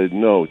he said,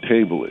 no,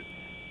 table it.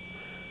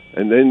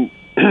 And then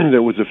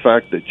there was the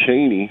fact that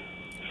Cheney,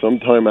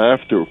 sometime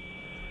after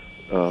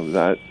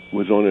that,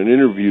 was on an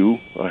interview.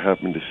 I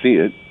happened to see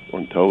it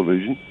on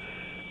television.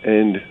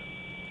 And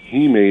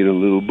he made a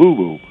little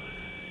boo-boo.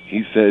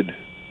 He said,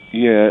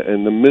 yeah,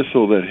 and the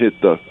missile that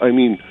hit the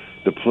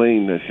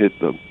plane that hit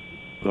the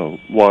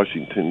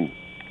Washington,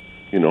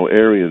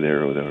 area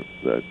there, or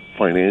that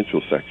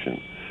financial section.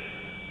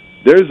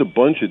 There's a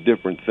bunch of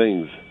different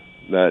things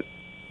that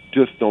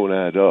just don't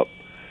add up.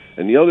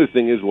 And the other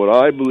thing is, what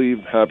I believe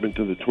happened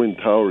to the Twin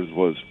Towers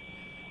was,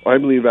 I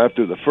believe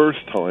after the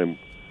first time,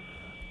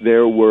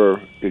 there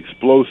were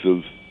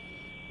explosives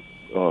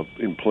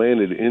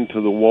implanted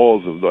into the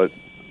walls of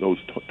those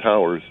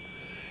towers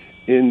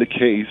in the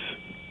case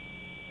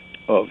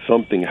of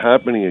something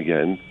happening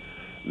again,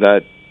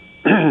 that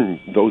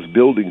those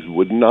buildings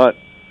would not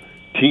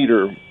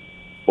teeter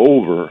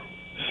over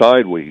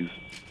sideways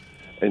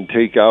and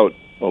take out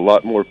a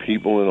lot more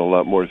people and a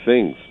lot more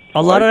things.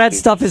 A lot of that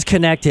stuff is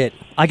connected.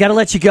 I got to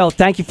let you go.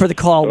 Thank you for the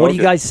call. What do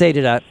you guys say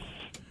to that?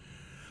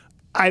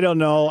 I don't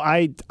know.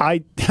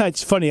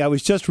 It's funny. I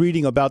was just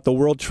reading about the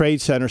World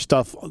Trade Center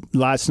stuff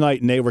last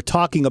night, and they were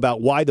talking about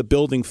why the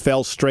building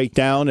fell straight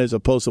down as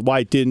opposed to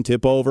why it didn't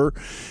tip over.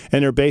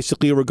 And they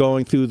basically were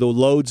going through the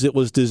loads it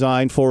was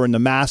designed for, and the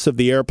mass of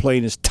the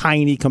airplane is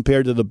tiny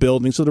compared to the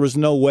building, so there was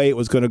no way it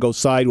was going to go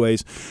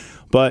sideways.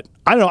 But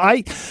I don't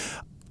know.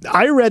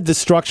 I read the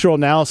structural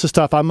analysis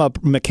stuff. I'm a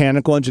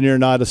mechanical engineer,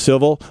 not a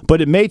civil, but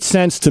it made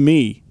sense to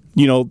me,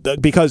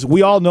 because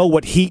we all know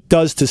what heat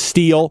does to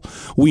steel.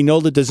 We know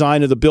the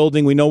design of the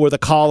building. We know where the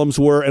columns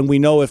were, and we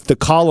know if the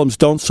columns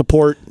don't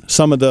support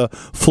some of the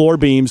floor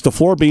beams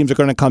are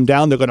going to come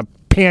down. They're going to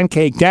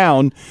pancake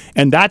down,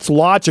 and that's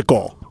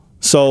logical.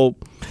 So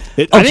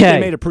I think they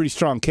made a pretty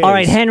strong case. All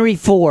right, Henry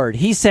Ford.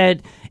 He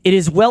said, it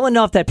is well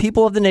enough that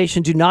people of the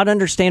nation do not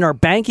understand our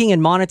banking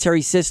and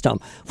monetary system.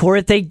 For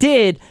if they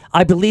did,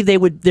 I believe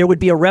there would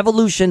be a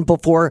revolution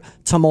before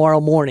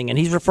tomorrow morning. And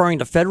he's referring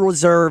to Federal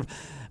Reserve,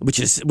 which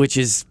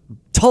is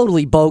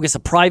totally bogus, a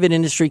private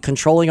industry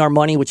controlling our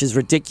money, which is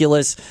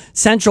ridiculous.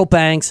 Central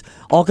banks,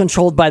 all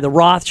controlled by the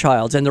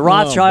Rothschilds. And the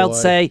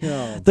Rothschilds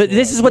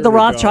this is what the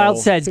Rothschild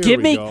says.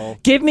 Give me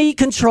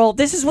control.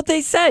 This is what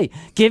they say.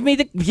 Give me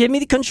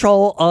the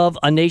control of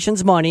a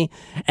nation's money,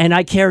 and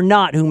I care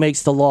not who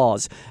makes the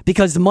laws,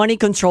 because the money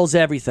controls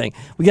everything.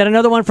 We got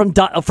another one from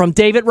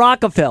David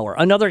Rockefeller,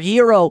 another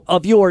hero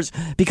of yours,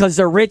 because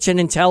they're rich and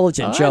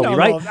intelligent, Joey,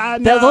 right?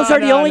 Those are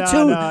the only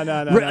two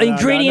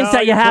ingredients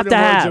that you have to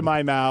have. In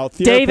my mouth.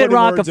 David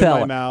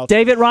Rockefeller.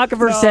 David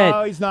Rockefeller said.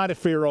 No, he's not a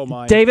hero of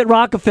mine. David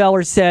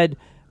Rockefeller said,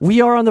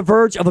 we are on the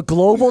verge of a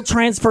global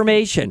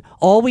transformation.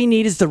 All we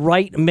need is the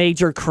right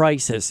major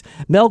crisis.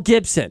 Mel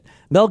Gibson.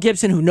 Mel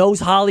Gibson, who knows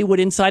Hollywood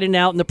inside and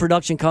out and the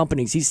production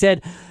companies. He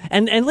said,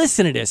 and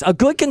listen to this, a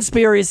good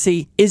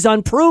conspiracy is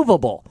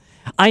unprovable.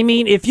 I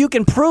mean, if you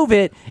can prove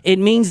it, it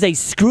means they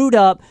screwed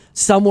up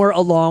somewhere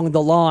along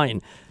the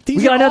line.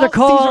 We got another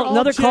call.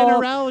 Another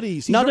call.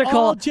 Another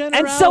call.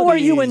 And so are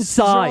you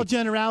inside. All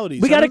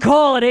generalities. We got a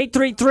call at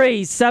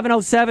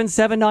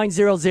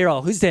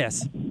 833-707-7900. Who's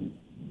this?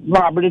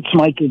 Robert, it's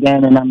Mike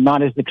again, and I'm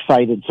not as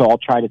excited, so I'll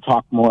try to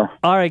talk more.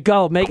 All right,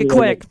 go. Make it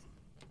quick.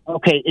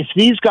 Okay, if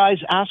these guys,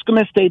 ask them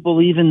if they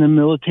believe in the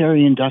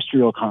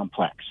military-industrial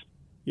complex.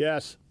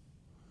 Yes.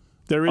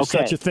 There is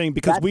such a thing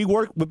because we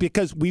worked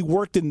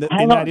in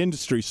that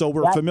industry, so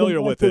we're familiar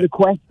with it. The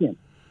question.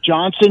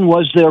 Johnson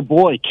was their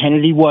boy.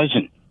 Kennedy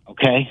wasn't.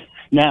 Okay?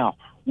 Now,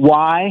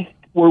 why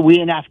were we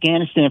in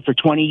Afghanistan for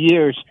 20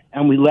 years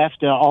and we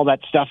left all that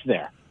stuff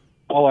there?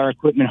 All our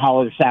equipment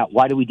hollowed us out.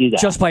 Why did we do that?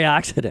 Just by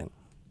accident.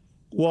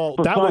 Well,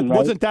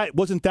 wasn't that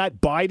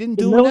Biden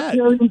doing that? The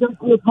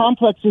military-industrial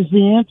complex is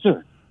the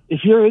answer.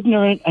 If you're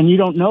ignorant and you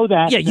don't know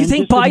that... Yeah, you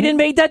think Biden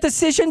made that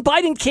decision?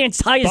 Biden can't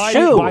tie his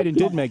shoe. Biden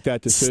did make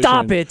that decision.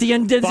 Stop it. The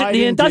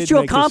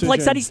industrial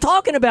complex that he's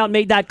talking about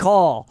made that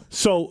call.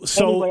 So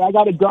anyway, I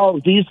got to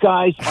go. These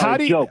guys are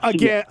a joke.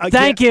 Again,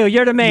 thank you.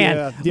 You're the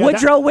man.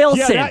 Woodrow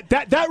Wilson. Yeah,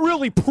 that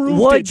really proved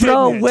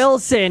Woodrow it,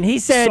 Wilson. He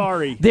said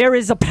there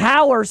is a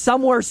power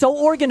somewhere so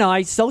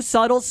organized, so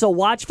subtle, so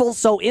watchful,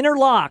 so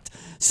interlocked,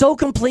 so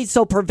complete,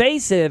 so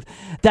pervasive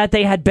that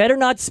they had better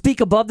not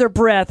speak above their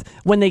breath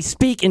when they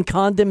speak in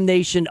condemnation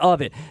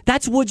of it.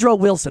 That's Woodrow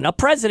Wilson, a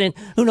president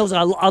who knows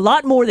a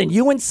lot more than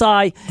you and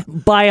Cy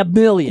by a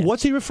million.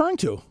 What's he referring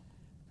to?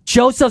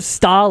 Joseph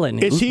Stalin.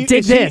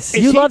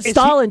 You love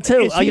Stalin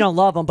too. You don't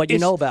love him, but you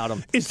know about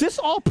him. Is this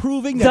all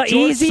proving that the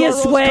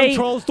easiest way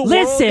controls the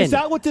listen world? Is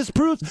that what this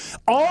proves?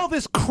 All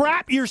this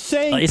crap you're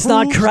saying it's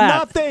proves not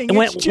crap. Nothing.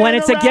 When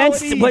it's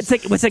against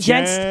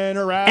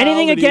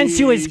anything against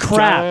you is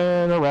crap.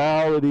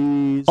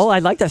 Oh, I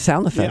like that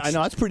sound effects. Yeah, I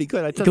know that's pretty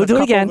good. I do it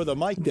again. Over the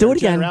mic there. Do it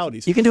again.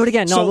 You can do it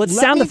again. No, let's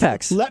sound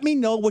effects. Let me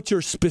know what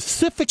your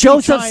specific.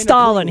 Joseph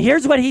Stalin.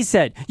 Here's what he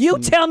said. You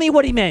tell me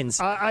what he means.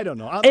 I don't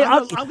know. I'm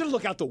going to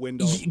look out the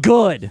window.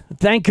 Good.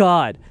 Thank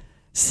God.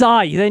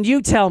 Cy, then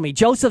you tell me.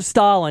 Joseph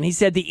Stalin, he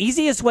said the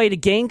easiest way to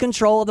gain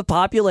control of the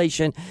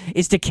population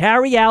is to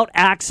carry out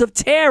acts of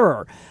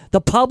terror.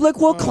 The public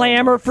will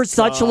clamor for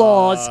such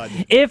laws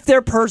if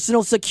their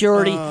personal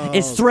security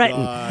is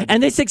threatened.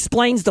 And this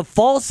explains the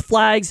false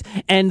flags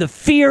and the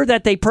fear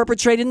that they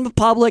perpetrate in the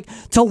public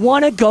to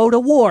want to go to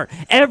war.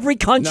 Every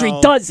country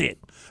does it.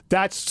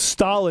 That's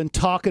Stalin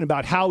talking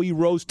about how he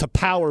rose to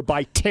power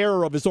by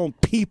terror of his own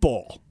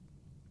people.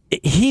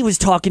 He was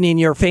talking in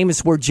your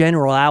famous word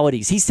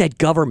generalities. He said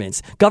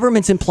governments.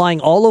 Governments implying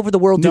all over the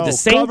world do the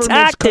same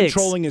tactics.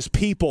 Controlling his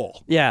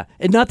people. Yeah.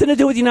 And nothing to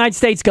do with the United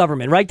States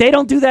government, right? They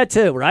don't do that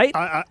too, right?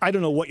 I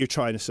don't know what you're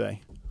trying to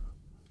say.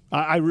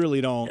 I really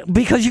don't.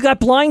 Because you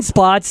got blind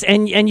spots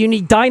and you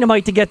need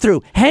dynamite to get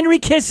through. Henry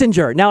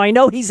Kissinger. Now, I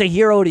know he's a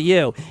hero to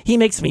you. He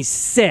makes me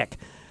sick.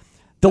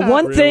 The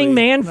one thing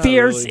man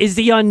fears is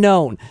the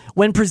unknown.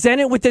 When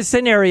presented with this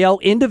scenario,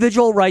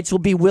 individual rights will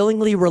be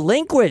willingly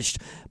relinquished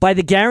by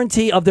the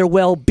guarantee of their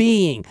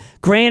well-being,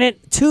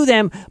 granted to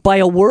them by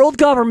a world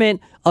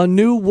government, a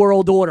new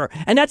world order.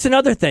 And that's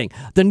another thing.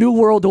 The new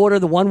world order,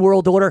 the one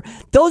world order,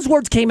 those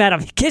words came out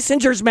of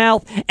Kissinger's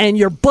mouth and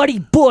your buddy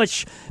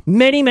Bush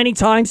many, many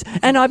times,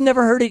 and I've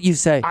never heard it you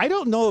say. I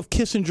don't know if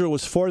Kissinger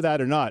was for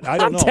that or not.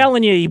 I'm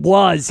telling you he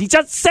was. He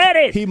just said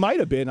it. He might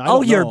have been. I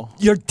don't know.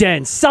 You're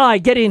dense. Cy,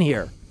 get in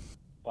here.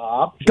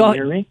 Bob, can you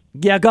hear me?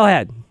 Yeah, go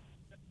ahead.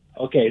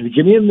 Okay,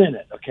 give me a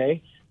minute,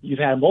 okay? You've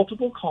had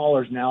multiple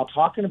callers now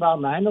talking about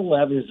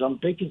 9/11 as some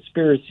big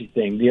conspiracy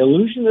thing. The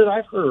illusion that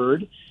I've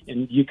heard,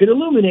 and you could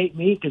illuminate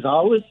me because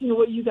I'll listen to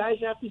what you guys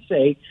have to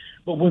say,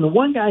 but when the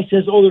one guy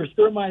says, there's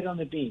thermite on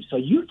the beam. So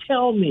you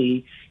tell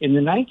me in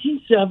the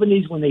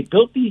 1970s when they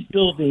built these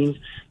buildings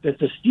that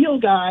the steel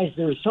guys,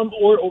 there was some,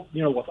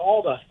 with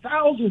all the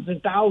thousands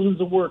and thousands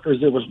of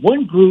workers, there was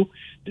one group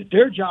that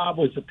their job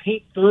was to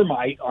paint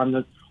thermite on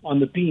the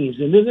beams,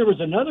 and then there was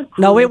another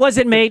crew. No, it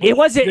wasn't made. It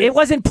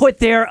wasn't put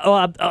there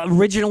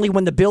originally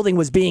when the building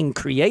was being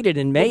created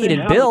and made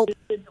and built.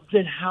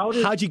 Then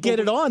how'd you get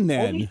it on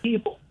then?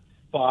 People,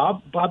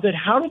 Bob, then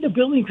how did the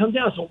building come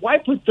down? So why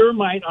put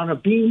thermite on a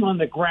beam on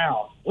the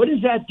ground? What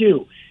does that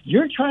do?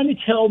 You're trying to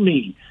tell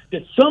me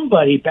that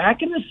somebody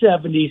back in the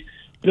 70s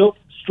built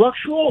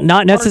structural.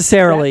 Not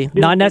necessarily.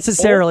 Not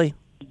necessarily.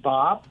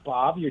 Bob,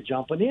 you're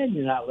jumping in.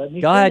 You're not letting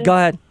me. Go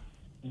ahead.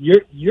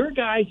 Your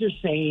guys are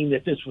saying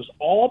that this was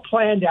all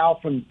planned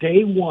out from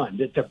day one,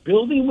 that the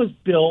building was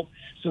built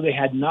so they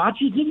had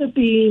notches in the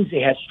beams,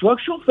 they had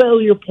structural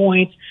failure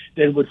points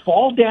that would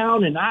fall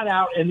down and not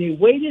out, and they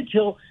waited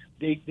till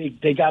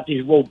they got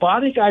these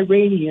robotic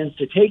Iranians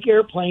to take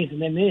airplanes,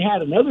 and then they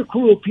had another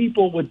crew of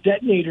people with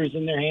detonators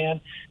in their hand.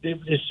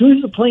 As soon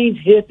as the planes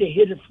hit, they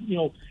hit it,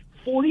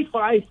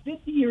 45,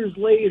 50 years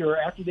later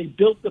after they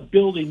built the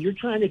building. You're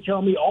trying to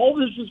tell me all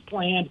this was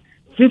planned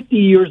 50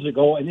 years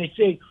ago, and they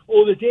say,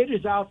 "Oh, the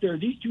data's out there.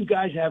 These two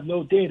guys have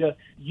no data."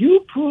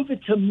 You prove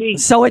it to me.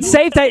 So it's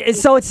safe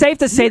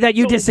to say that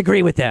you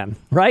disagree with them,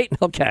 right?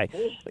 Okay,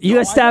 you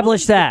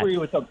established that.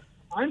 With them.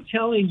 I'm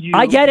telling you.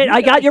 I get it.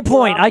 I got your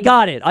point. I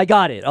got it.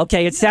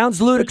 Okay, it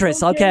sounds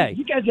ludicrous. Okay.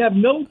 You guys have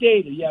no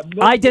data. You have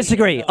no I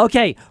disagree.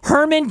 Okay,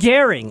 Herman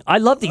Goering. I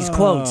love these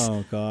quotes.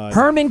 Oh, God.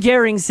 Herman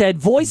Goering said,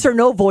 "Voice or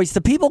no voice,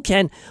 the people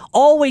can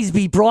always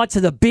be brought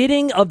to the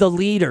bidding of the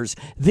leaders.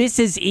 This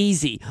is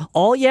easy.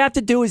 All you have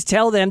to do is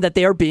tell them that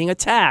they are being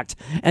attacked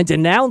and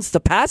denounce the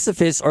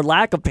pacifists or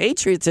lack of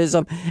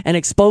patriotism and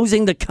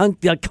exposing the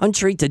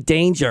country to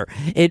danger.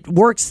 It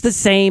works the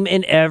same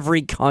in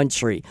every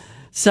country."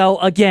 So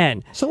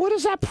again, So what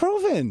is that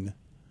proven?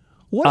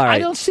 What All right. I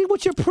don't see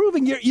what you're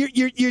proving.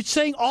 You're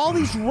saying all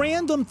these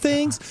random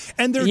things,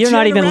 and they're you're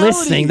not even generalities.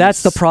 listening.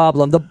 That's the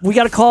problem. We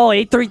got to call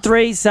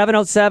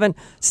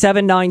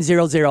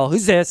 833-707-7900.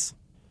 Who's this?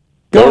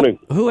 Morning.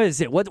 Who is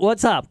it?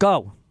 What's up?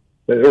 Go.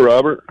 Hey,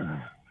 Robert.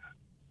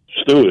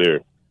 Stu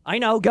here. I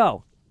know.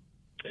 Go.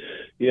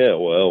 Yeah,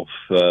 well,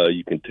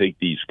 you can take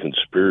these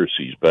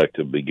conspiracies back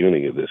to the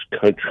beginning of this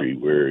country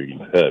where you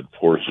had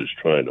forces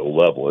trying to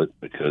level it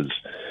because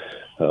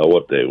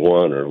what they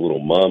want are little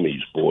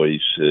mommy's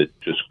boys that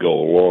just go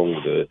along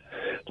with the,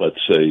 let's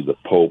say, the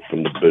Pope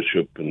and the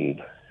Bishop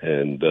and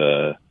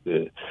the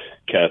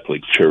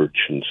Catholic Church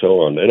and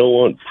so on. They don't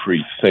want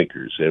free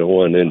thinkers. They don't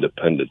want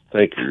independent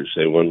thinkers.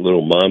 They want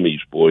little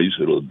mommy's boys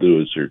that'll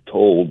do as they're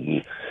told.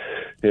 And,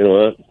 you know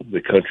what?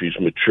 The country's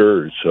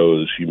matured,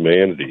 so is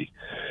humanity.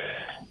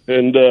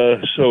 And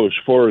so as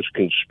far as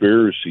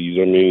conspiracies,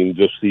 I mean,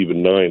 just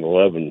even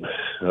 9/11,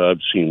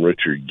 I've seen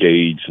Richard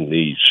Gage and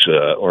these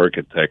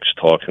architects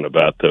talking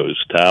about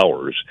those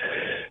towers,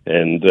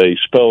 and they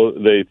fell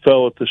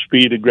at the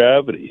speed of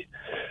gravity.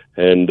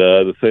 And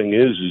the thing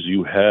is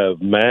you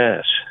have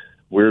mass.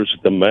 Where's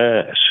the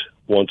mass?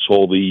 Once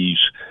all these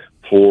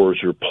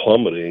floors are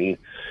plummeting,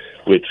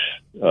 which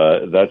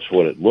that's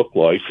what it looked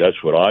like.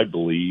 That's what I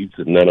believed.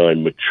 And then I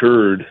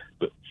matured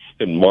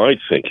in my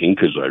thinking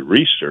because I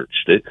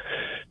researched it,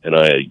 and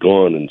I had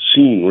gone and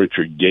seen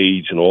Richard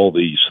Gage and all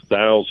these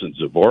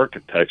thousands of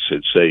architects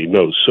that say,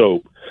 no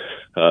soap,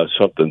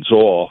 something's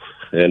off.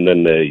 And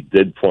then they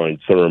did find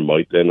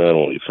thermite. They not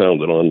only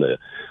found it on the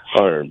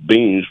iron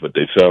beams, but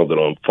they found it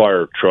on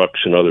fire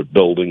trucks and other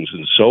buildings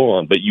and so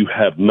on. But you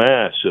have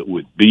mass that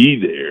would be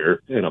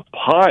there in a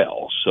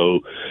pile.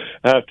 So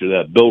after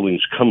that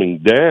building's coming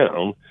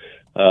down,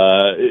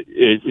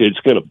 it's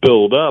going to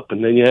build up,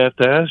 and then you have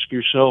to ask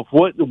yourself,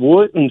 what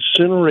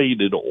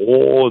incinerated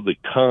all of the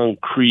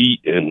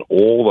concrete and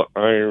all the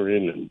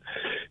iron, and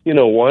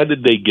why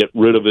did they get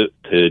rid of it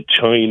to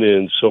China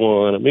and so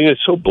on? I mean,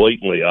 it's so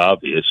blatantly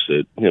obvious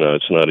that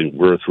it's not even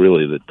worth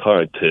really the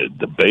time to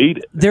debate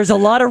it. There's a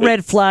lot of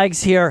red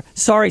flags here.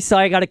 Sorry, Si,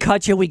 I got to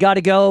cut you. We got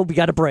to go. We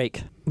got to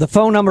break. The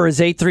phone number is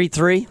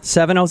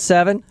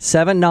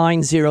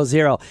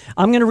 833-707-7900.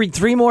 I'm going to read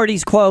 3 more of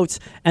these quotes,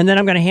 and then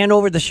I'm going to hand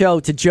over the show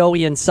to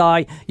Joey and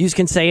Si. You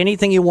can say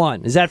anything you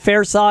want. Is that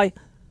fair, Si?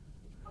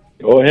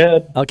 Go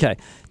ahead. Okay.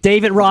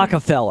 David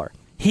Rockefeller.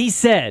 He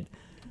said,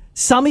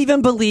 "Some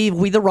even believe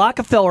we, the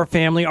Rockefeller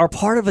family, are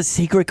part of a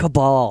secret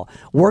cabal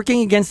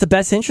working against the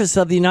best interests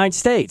of the United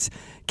States,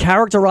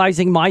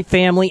 characterizing my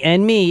family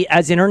and me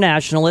as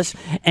internationalists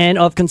and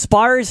of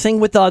conspiring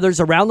with others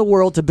around the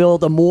world to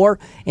build a more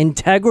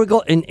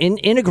integral and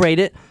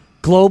integrated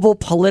global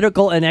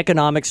political and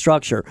economic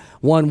structure,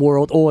 one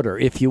world order,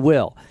 if you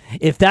will.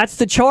 If that's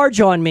the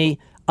charge on me,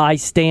 I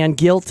stand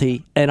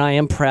guilty, and I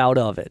am proud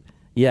of it."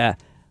 Yeah.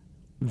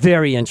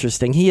 Very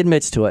interesting. He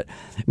admits to it.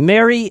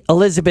 Mary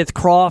Elizabeth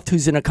Croft,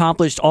 who's an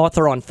accomplished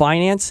author on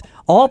finance,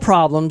 all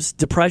problems,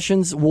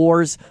 depressions,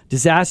 wars,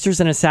 disasters,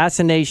 and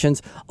assassinations,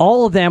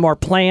 all of them are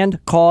planned,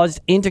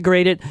 caused,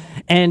 integrated,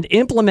 and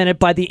implemented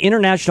by the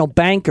international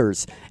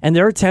bankers and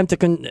their attempt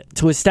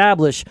to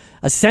establish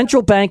a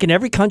central bank in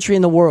every country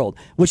in the world,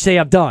 which they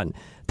have done,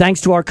 thanks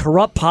to our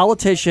corrupt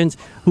politicians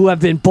who have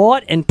been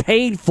bought and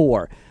paid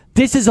for.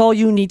 This is all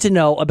you need to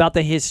know about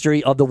the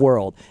history of the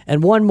world.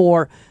 And one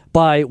more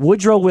by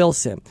Woodrow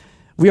Wilson.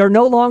 "We are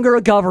no longer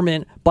a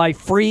government by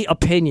free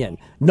opinion.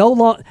 Now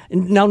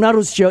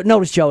notice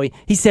Joey.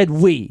 He said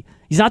we.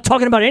 He's not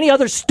talking about any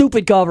other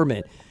stupid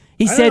government.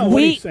 He said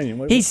we.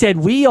 He said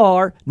we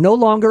are no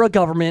longer a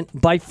government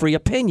by free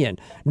opinion,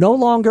 no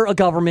longer a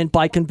government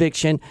by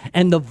conviction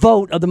and the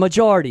vote of the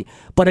majority,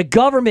 but a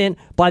government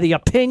by the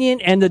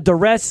opinion and the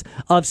duress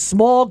of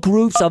small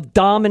groups of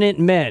dominant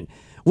men,"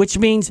 which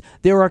means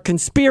there are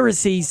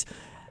conspiracies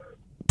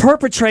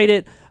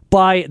perpetrated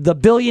by the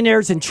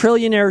billionaires and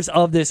trillionaires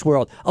of this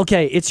world.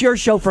 Okay, it's your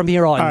show from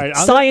here on. All right,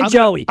 Si and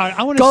Joey,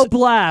 go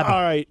blab. All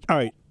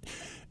right.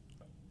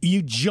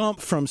 You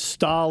jump from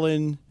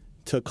Stalin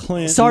to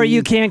Clinton. Sorry,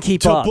 you can't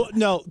keep up.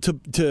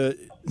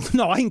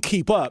 No, I can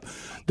keep up.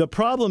 The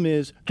problem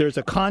is there's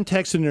a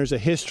context and there's a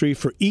history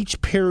for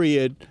each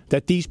period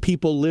that these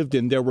people lived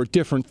in. There were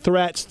different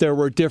threats. There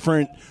were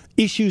different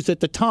issues at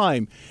the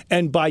time.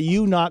 And by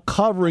you not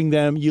covering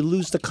them, you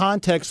lose the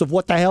context of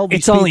what the hell these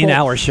It's only an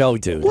people- hour show,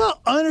 dude. Well,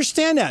 I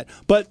understand that.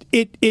 But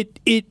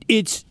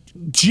it's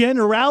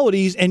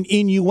generalities and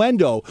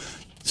innuendo.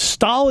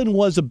 Stalin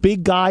was a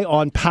big guy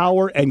on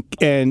power and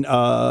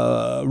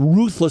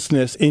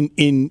ruthlessness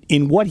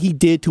in what he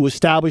did to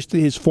establish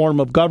his form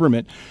of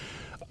government.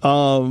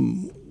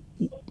 And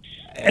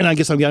I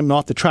guess I'm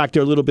off the track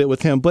there a little bit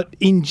with him. But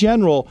in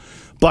general,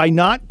 by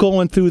not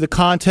going through the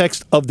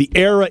context of the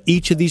era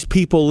each of these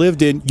people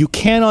lived in, you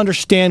can't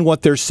understand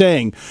what they're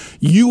saying.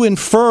 You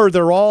infer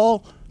they're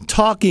all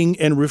talking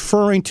and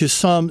referring to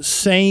some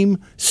same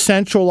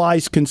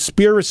centralized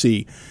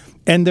conspiracy,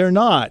 and they're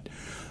not.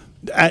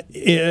 At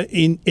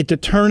the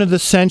turn of the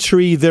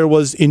century, there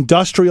was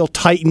industrial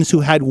titans who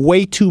had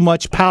way too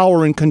much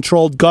power and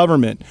controlled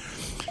government.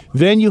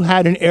 Then you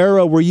had an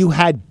era where you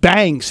had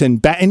banks,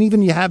 and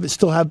even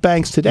still have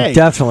banks today.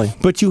 Definitely.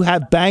 But you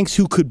have banks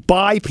who could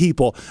buy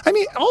people. I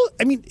mean,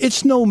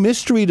 it's no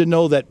mystery to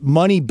know that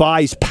money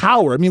buys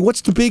power. I mean,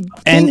 what's the big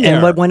thing there?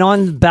 And what went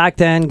on back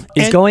then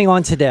is going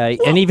on today,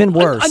 and even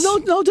worse.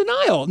 No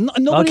denial.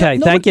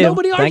 Thank you.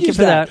 Nobody argues Thank you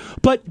for that.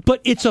 But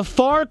it's a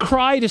far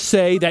cry to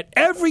say that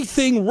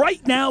everything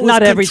right now is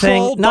Not everything.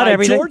 controlled Not by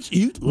everything.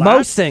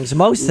 Most things.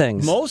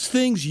 Most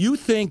things you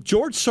think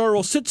George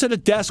Soros sits at a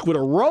desk with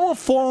a row of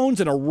phones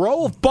and a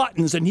row of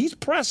buttons, and he's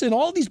pressing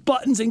all these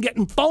buttons and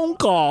getting phone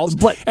calls,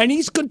 and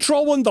he's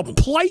controlling the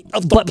plight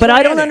of the planet. But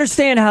I don't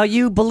understand how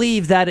you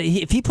believe that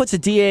if he puts a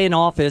DA in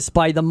office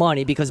by the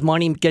money, because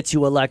money gets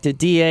you elected,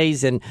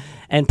 DAs and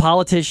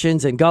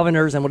politicians and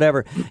governors and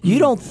whatever, you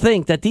don't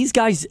think that these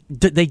guys,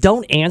 they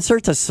don't answer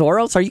to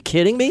Soros? Are you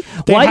kidding me?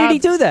 Why did he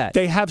do that?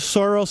 They have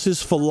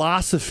Soros's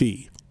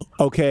philosophy.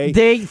 Okay,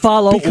 they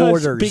follow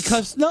orders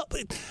because no.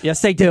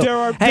 Yes, they do.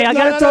 Hey, I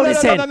gotta throw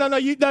this in. No. But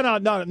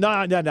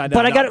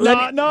I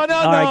gotta no. All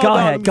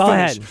right, go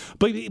ahead.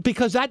 But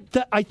because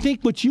that I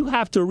think what you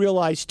have to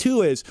realize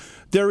too is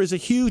there is a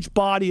huge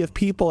body of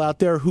people out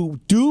there who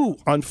do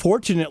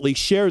unfortunately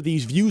share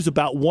these views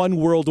about one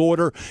world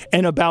order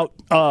and about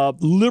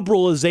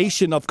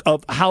liberalization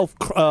of how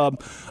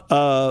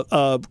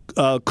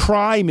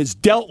crime is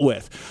dealt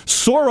with.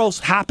 Soros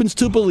happens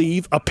to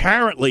believe,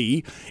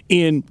 apparently,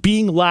 in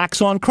being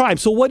lax on crime.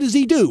 So what does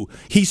he do?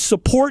 He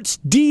supports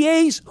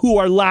DAs who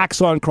are lax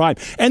on crime.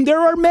 And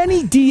there are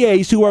many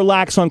DAs who are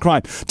lax on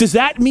crime. Does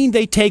that mean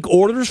they take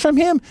orders from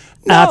him?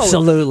 No.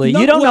 Absolutely.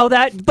 You don't know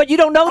that, but you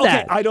don't know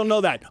that. I don't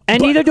know that.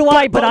 And neither do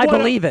I, but I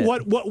believe it.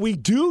 What we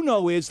do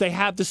know is they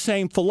have the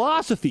same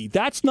philosophy.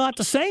 That's not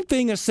the same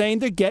thing as saying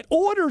they get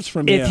orders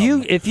from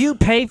him. If you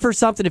pay for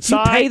something, if you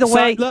pay the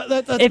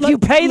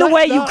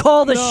way you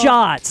call the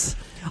shots.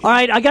 All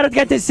right, I got to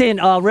get this in.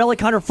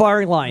 Relic Hunter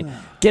Firing Line.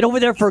 Get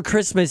over there for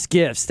Christmas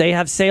gifts. They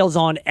have sales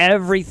on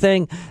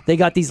everything. They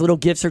got these little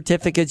gift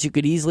certificates you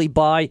could easily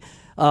buy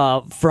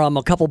from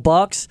a couple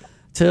bucks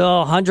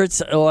to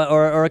hundreds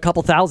or a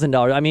couple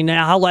 $1,000. I mean,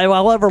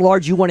 however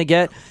large you want to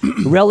get,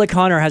 Relic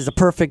Hunter has the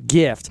perfect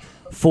gift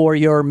for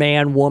your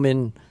man,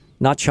 woman,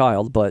 not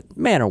child, but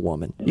man or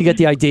woman. You get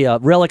the idea.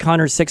 Relic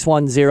Hunter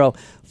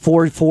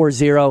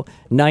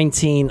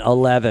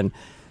 610-440-1911.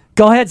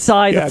 Go ahead,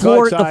 Cy. Yeah,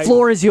 the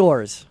floor is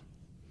yours.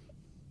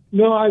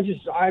 No, I've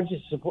just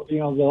support.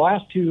 The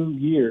last 2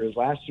 years,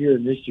 last year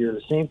and this year,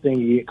 the same thing.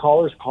 You get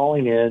callers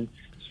calling in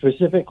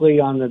specifically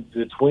on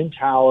the Twin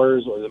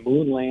Towers or the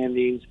moon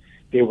landings.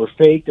 They were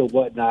faked or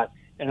whatnot,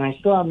 and I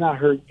still have not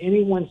heard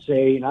anyone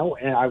say. And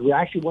I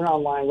actually went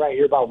online right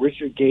here about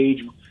Richard Gage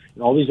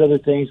and all these other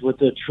things with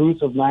the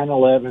truth of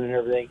 9/11 and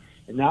everything.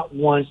 And not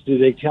once do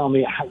they tell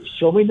me,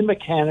 show me the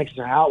mechanics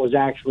of how it was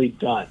actually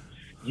done.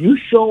 You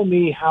show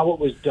me how it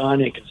was done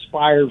and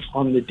conspired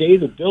from the day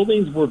the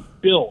buildings were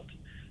built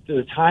to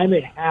the time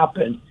it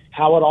happened,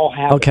 how it all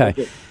happened. Okay.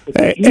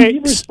 The easy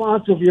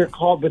response of your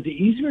caller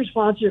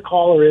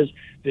is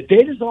the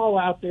data's all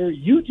out there.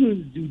 You do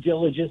the due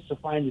diligence to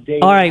find the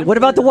data. All right. What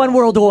about the one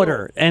world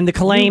order and the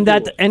claim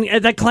that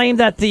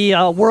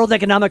the World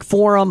Economic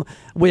Forum,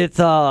 with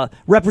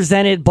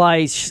represented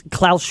by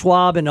Klaus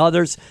Schwab and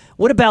others?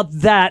 What about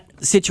that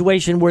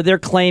situation where they're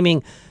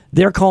claiming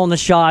they're calling the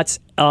shots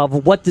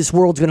of what this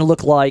world's going to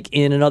look like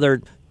in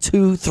another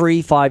 2,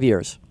 3, 5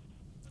 years?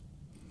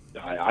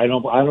 I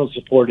don't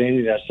support any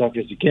of that stuff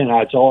because again,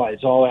 it's all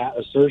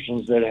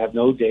assertions that have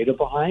no data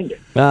behind it.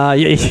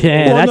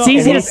 That's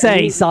easy to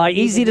say, Cy.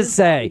 Easy to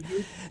say.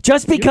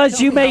 Just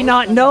because you may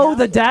not know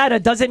the data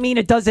doesn't mean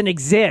it doesn't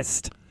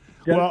exist.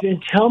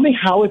 Then tell me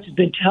how it's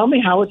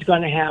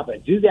going to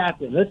happen. Do that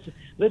then.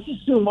 Let's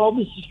assume all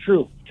this is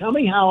true. Tell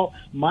me how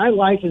my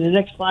life in the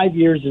next 5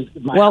 years is.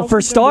 Well,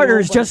 for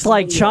starters, just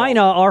like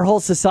China, our whole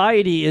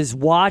society is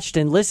watched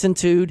and listened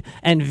to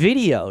and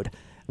videoed.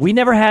 We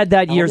never had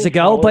that Tell years me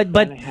ago, how but it's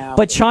but gonna happen.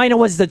 but China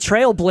was the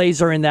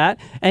trailblazer in that,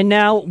 and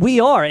now we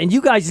are. And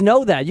you guys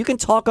know that. You can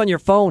talk on your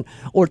phone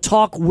or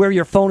talk where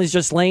your phone is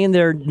just laying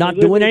there not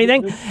doing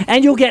anything,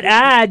 and you'll get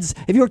ads.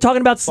 If you were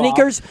talking about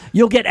sneakers,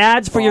 you'll get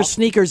ads for your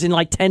sneakers in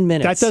like 10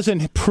 minutes. That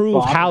doesn't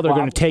prove how they're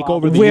going to take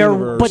over the Where,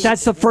 universe. but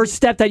that's the first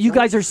step that you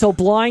guys are so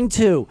blind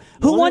to.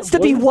 Who wants to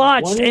be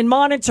watched and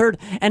monitored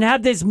and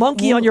have this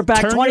monkey on your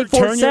back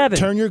 24/7?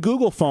 Turn your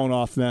Google phone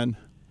off then.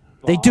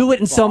 They do it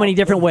in so many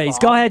different ways.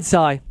 Go ahead,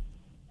 Cy.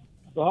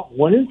 Well,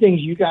 one of the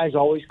things you guys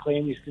always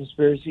claim these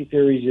conspiracy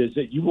theories is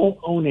that you won't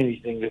own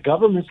anything. The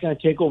government's going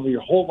to take over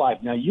your whole life.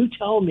 Now, you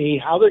tell me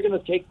how they're going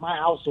to take my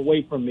house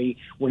away from me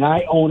when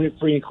I own it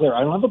free and clear.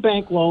 I don't have a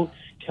bank loan.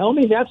 Tell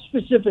me that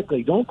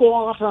specifically. Don't go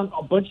off on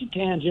a bunch of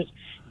tangents.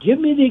 Give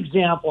me the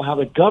example how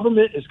the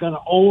government is going to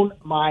own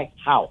my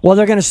house. Well,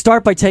 they're going to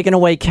start by taking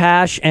away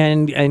cash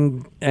and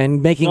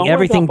making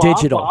everything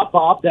digital.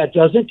 Bob, that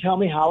doesn't tell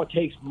me how it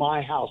takes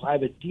my house. I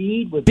have a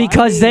deed with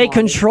because my they name on it.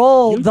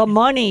 control the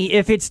money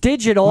if it's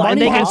digital,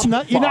 and they can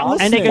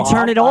and they can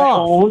turn it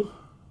off.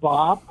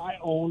 Bob, I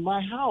own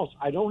my house.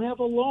 I don't have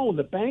a loan.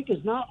 The bank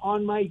is not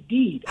on my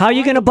deed. How are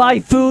you going to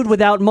buy food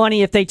without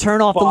money if they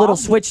turn off the little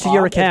switch to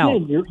your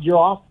account? Again, you're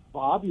off.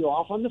 Bob, you're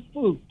off on the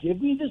food.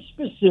 Give me the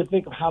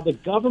specific of how the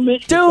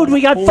government. Dude, we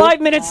got 5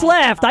 minutes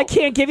left. I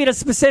can't give you the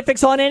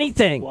specifics on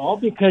anything. Well,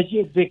 because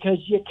you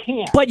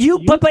can't. But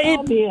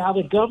tell me how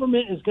the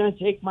government is going to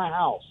take my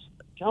house.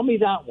 Tell me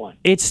that one.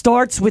 It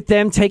starts with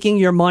them taking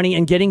your money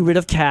and getting rid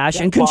of cash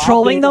and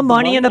controlling the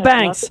money in the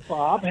banks.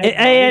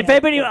 Hey, if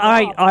everybody,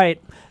 all right.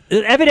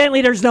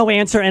 Evidently, there's no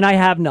answer, and I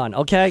have none.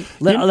 Okay,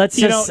 let's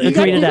just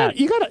agree to that.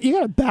 You got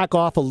to back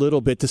off a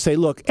little bit to say,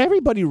 look,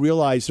 everybody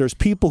realizes there's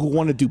people who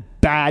want to do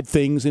bad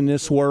things in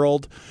this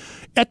world.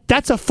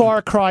 That's a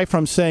far cry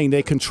from saying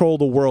they control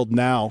the world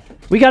now.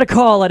 We got a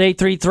call at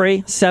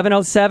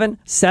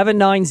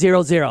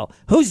 833-707-7900.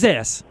 Who's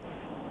this?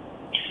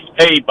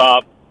 Hey,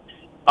 Bob.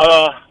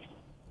 I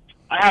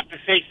have to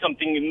say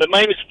something.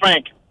 My name is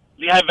Frank,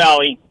 Lehigh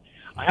Valley.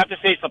 I have to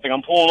say something.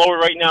 I'm pulling over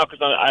right now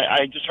because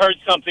I just heard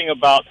something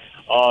about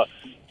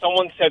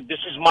someone said, this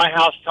is my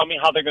house. Tell me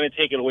how they're going to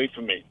take it away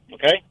from me.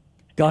 Okay?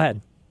 Go ahead.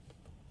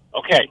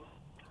 Okay.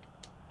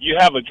 You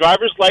have a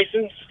driver's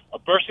license, a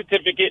birth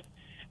certificate,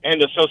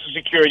 and a Social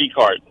Security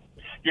card.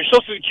 Your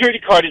Social Security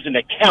card is an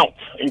account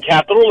in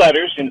capital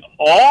letters, in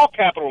all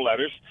capital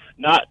letters,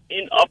 not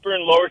in upper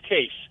and lower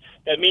case.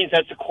 That means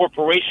that's a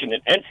corporation,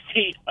 an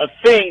entity, a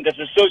thing that's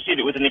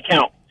associated with an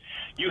account.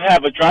 You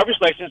have a driver's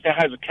license that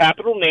has a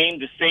capital name,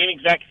 the same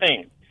exact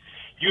thing.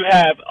 You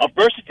have a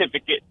birth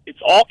certificate.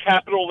 It's all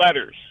capital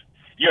letters.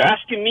 You're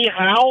asking me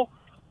how,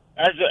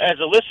 as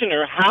a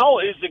listener, how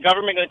is the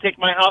government going to take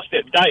my house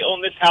that I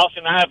own this house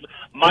and I have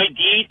my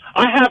deed?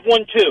 I have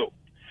one too.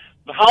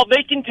 But how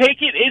they can take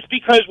it is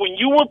because when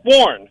you were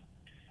born,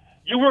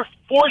 you were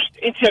forced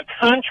into a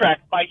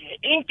contract by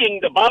inking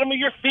the bottom of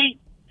your feet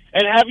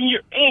and having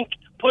your ink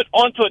put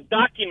onto a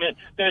document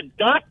that a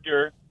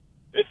doctor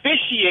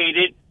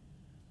officiated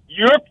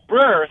your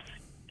birth,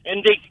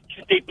 and they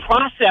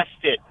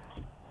processed it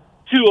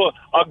to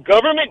a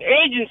government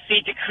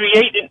agency to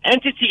create an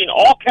entity in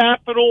all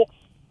capital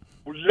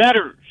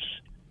letters.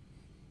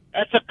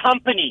 That's a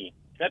company.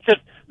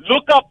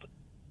 Look up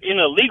in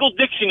a legal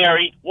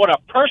dictionary what a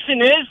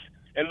person is,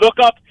 and look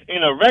up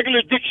in a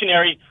regular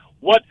dictionary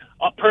what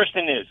a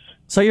person is.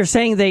 So you're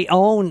saying they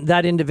own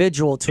that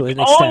individual to an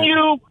extent?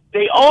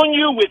 They own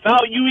you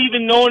without you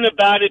even knowing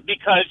about it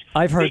because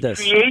I've heard they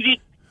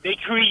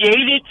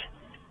created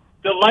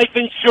the life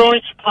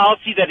insurance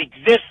policy that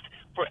exists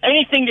for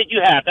anything that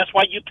you have. That's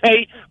why you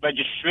pay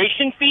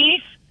registration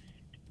fees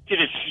to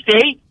the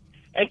state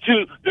and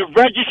to the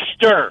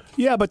register.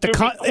 Yeah, but the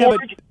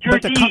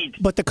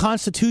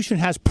Constitution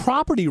has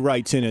property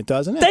rights in it,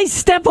 doesn't it? They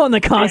step on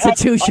the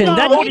Constitution.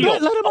 Let him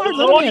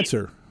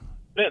answer.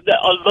 The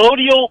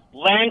allodial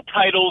land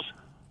titles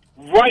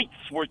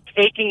rights were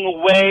taken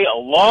away a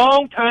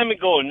long time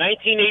ago in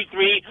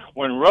 1983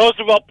 when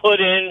Roosevelt put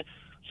in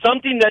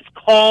something that's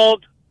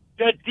called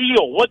the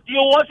deal. What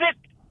deal was it?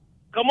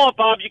 Come on,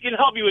 Bob. You can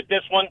help me with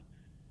this one.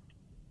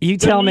 You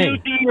tell me. The New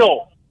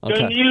Deal.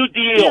 Okay. The New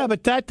Deal. Yeah,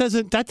 but that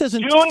doesn't. June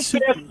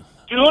 5th,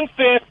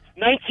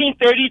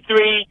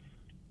 1933.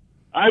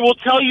 I will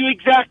tell you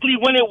exactly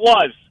when it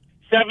was.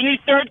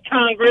 73rd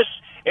Congress,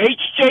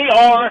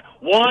 HJR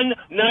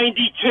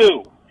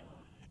 192.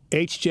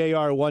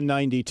 HJR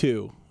 192.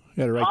 You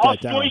got to write House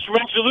that down. Joint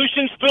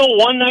Resolutions Bill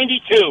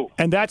 192.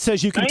 And that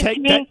says you can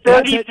take that.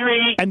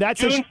 1933, And that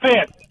says, June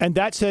 5th. And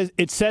that says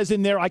it says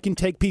in there I can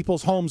take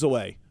people's homes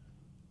away.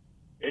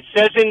 It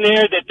says in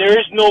there that there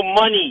is no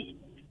money.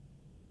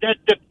 That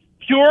the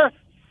pure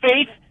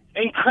faith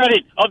and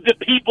credit of the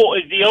people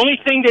is the only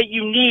thing that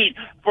you need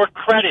for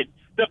credit.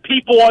 The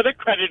people are the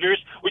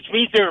creditors, which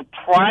means they're a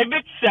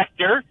private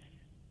sector,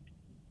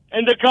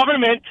 and the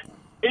government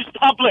is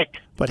public.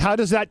 But how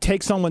does that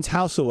take someone's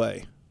house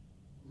away?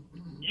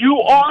 You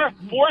are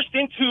forced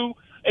into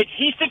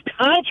adhesive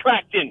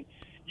contracting.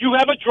 You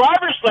have a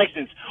driver's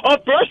license, a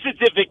birth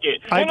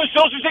certificate, and a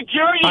Social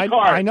Security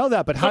card. I know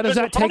that, but how does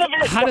that take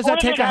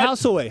a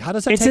house away? How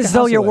does that It's take as a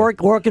though house you're away?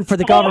 working for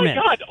the government.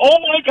 Oh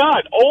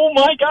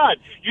my God.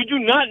 You do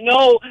not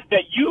know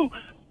that you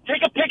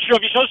take a picture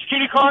of your Social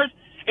Security card,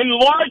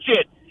 enlarge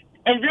it,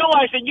 and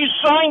realize that you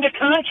signed a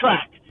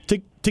contract.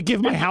 To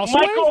give my house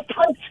away?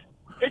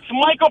 It's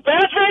Michael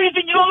Pence.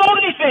 You don't know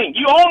anything.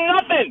 You own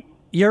nothing.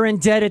 You're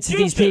indebted to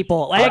these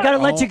people. I got to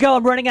let you go.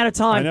 I'm running out of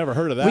time. I never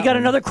heard of that. We got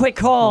another quick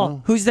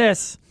call. Who's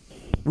this?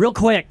 Real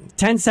quick.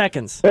 10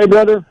 seconds. Hey,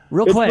 brother.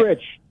 Real it's quick.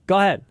 Rich. Go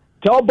ahead.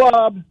 Tell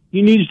Bob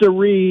he needs to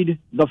read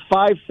The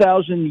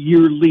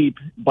 5,000-Year Leap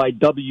by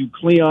W.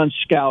 Cleon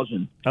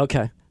Skousen.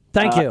 Okay.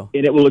 Thank you.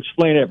 And it will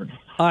explain everything.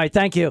 All right.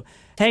 Thank you.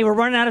 Hey, we're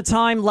running out of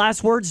time.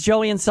 Last words,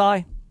 Joey and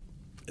Cy.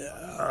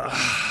 All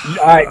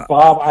right,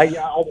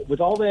 Bob.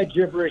 With all that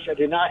gibberish, I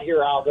did not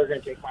hear how they're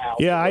going to take my house.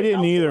 Yeah, I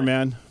didn't either,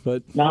 man.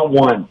 But not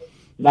one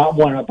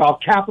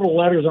about capital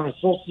letters on a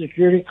Social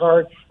Security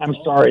card. I'm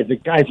sorry, the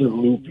guys are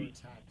loopy.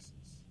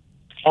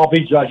 I'll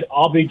be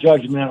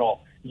judgmental.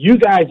 You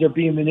guys are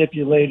being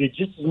manipulated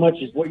just as much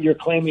as what you're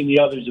claiming the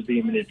others are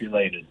being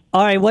manipulated.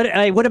 All right,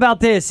 what about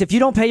this? If you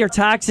don't pay your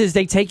taxes,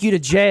 they take you to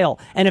jail.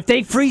 And if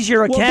they freeze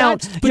your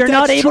account, you're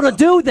not able to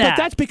do that.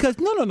 But that's because,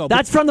 no.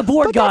 That's from the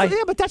board guy.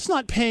 Yeah, but that's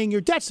not paying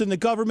your debts. And the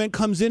government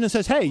comes in and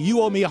says, hey,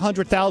 you owe me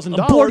 $100,000.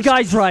 The board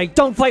guy's right.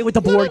 Don't fight with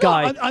the board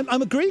guy.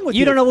 I'm agreeing with you.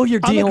 You don't know who you're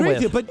dealing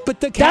with. But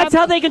that's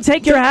how they can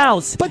take your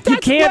house. You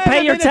can't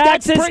pay your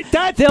taxes,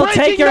 they'll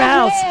take your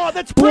house.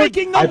 That's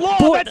breaking the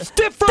law. That's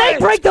different. They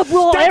break the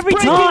law every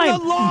time.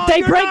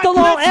 They break the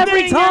law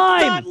every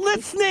time. Not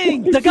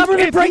listening. The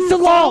government breaks the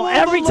law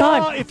every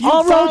time.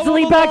 All roads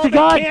lead back to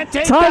God.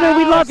 Tyler,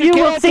 we love you.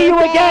 We'll see you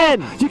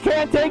again. You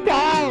can't take the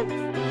house.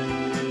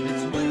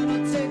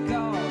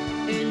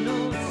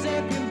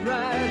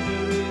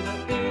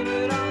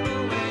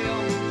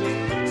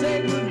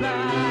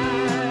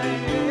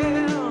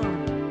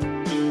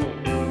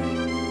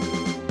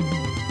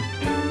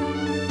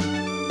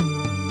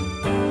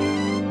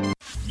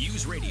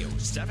 News Radio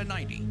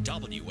 790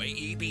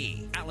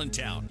 WAEB,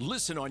 Allentown.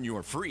 Listen on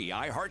your free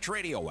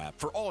iHeartRadio app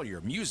for all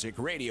your music,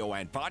 radio,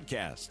 and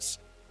podcasts.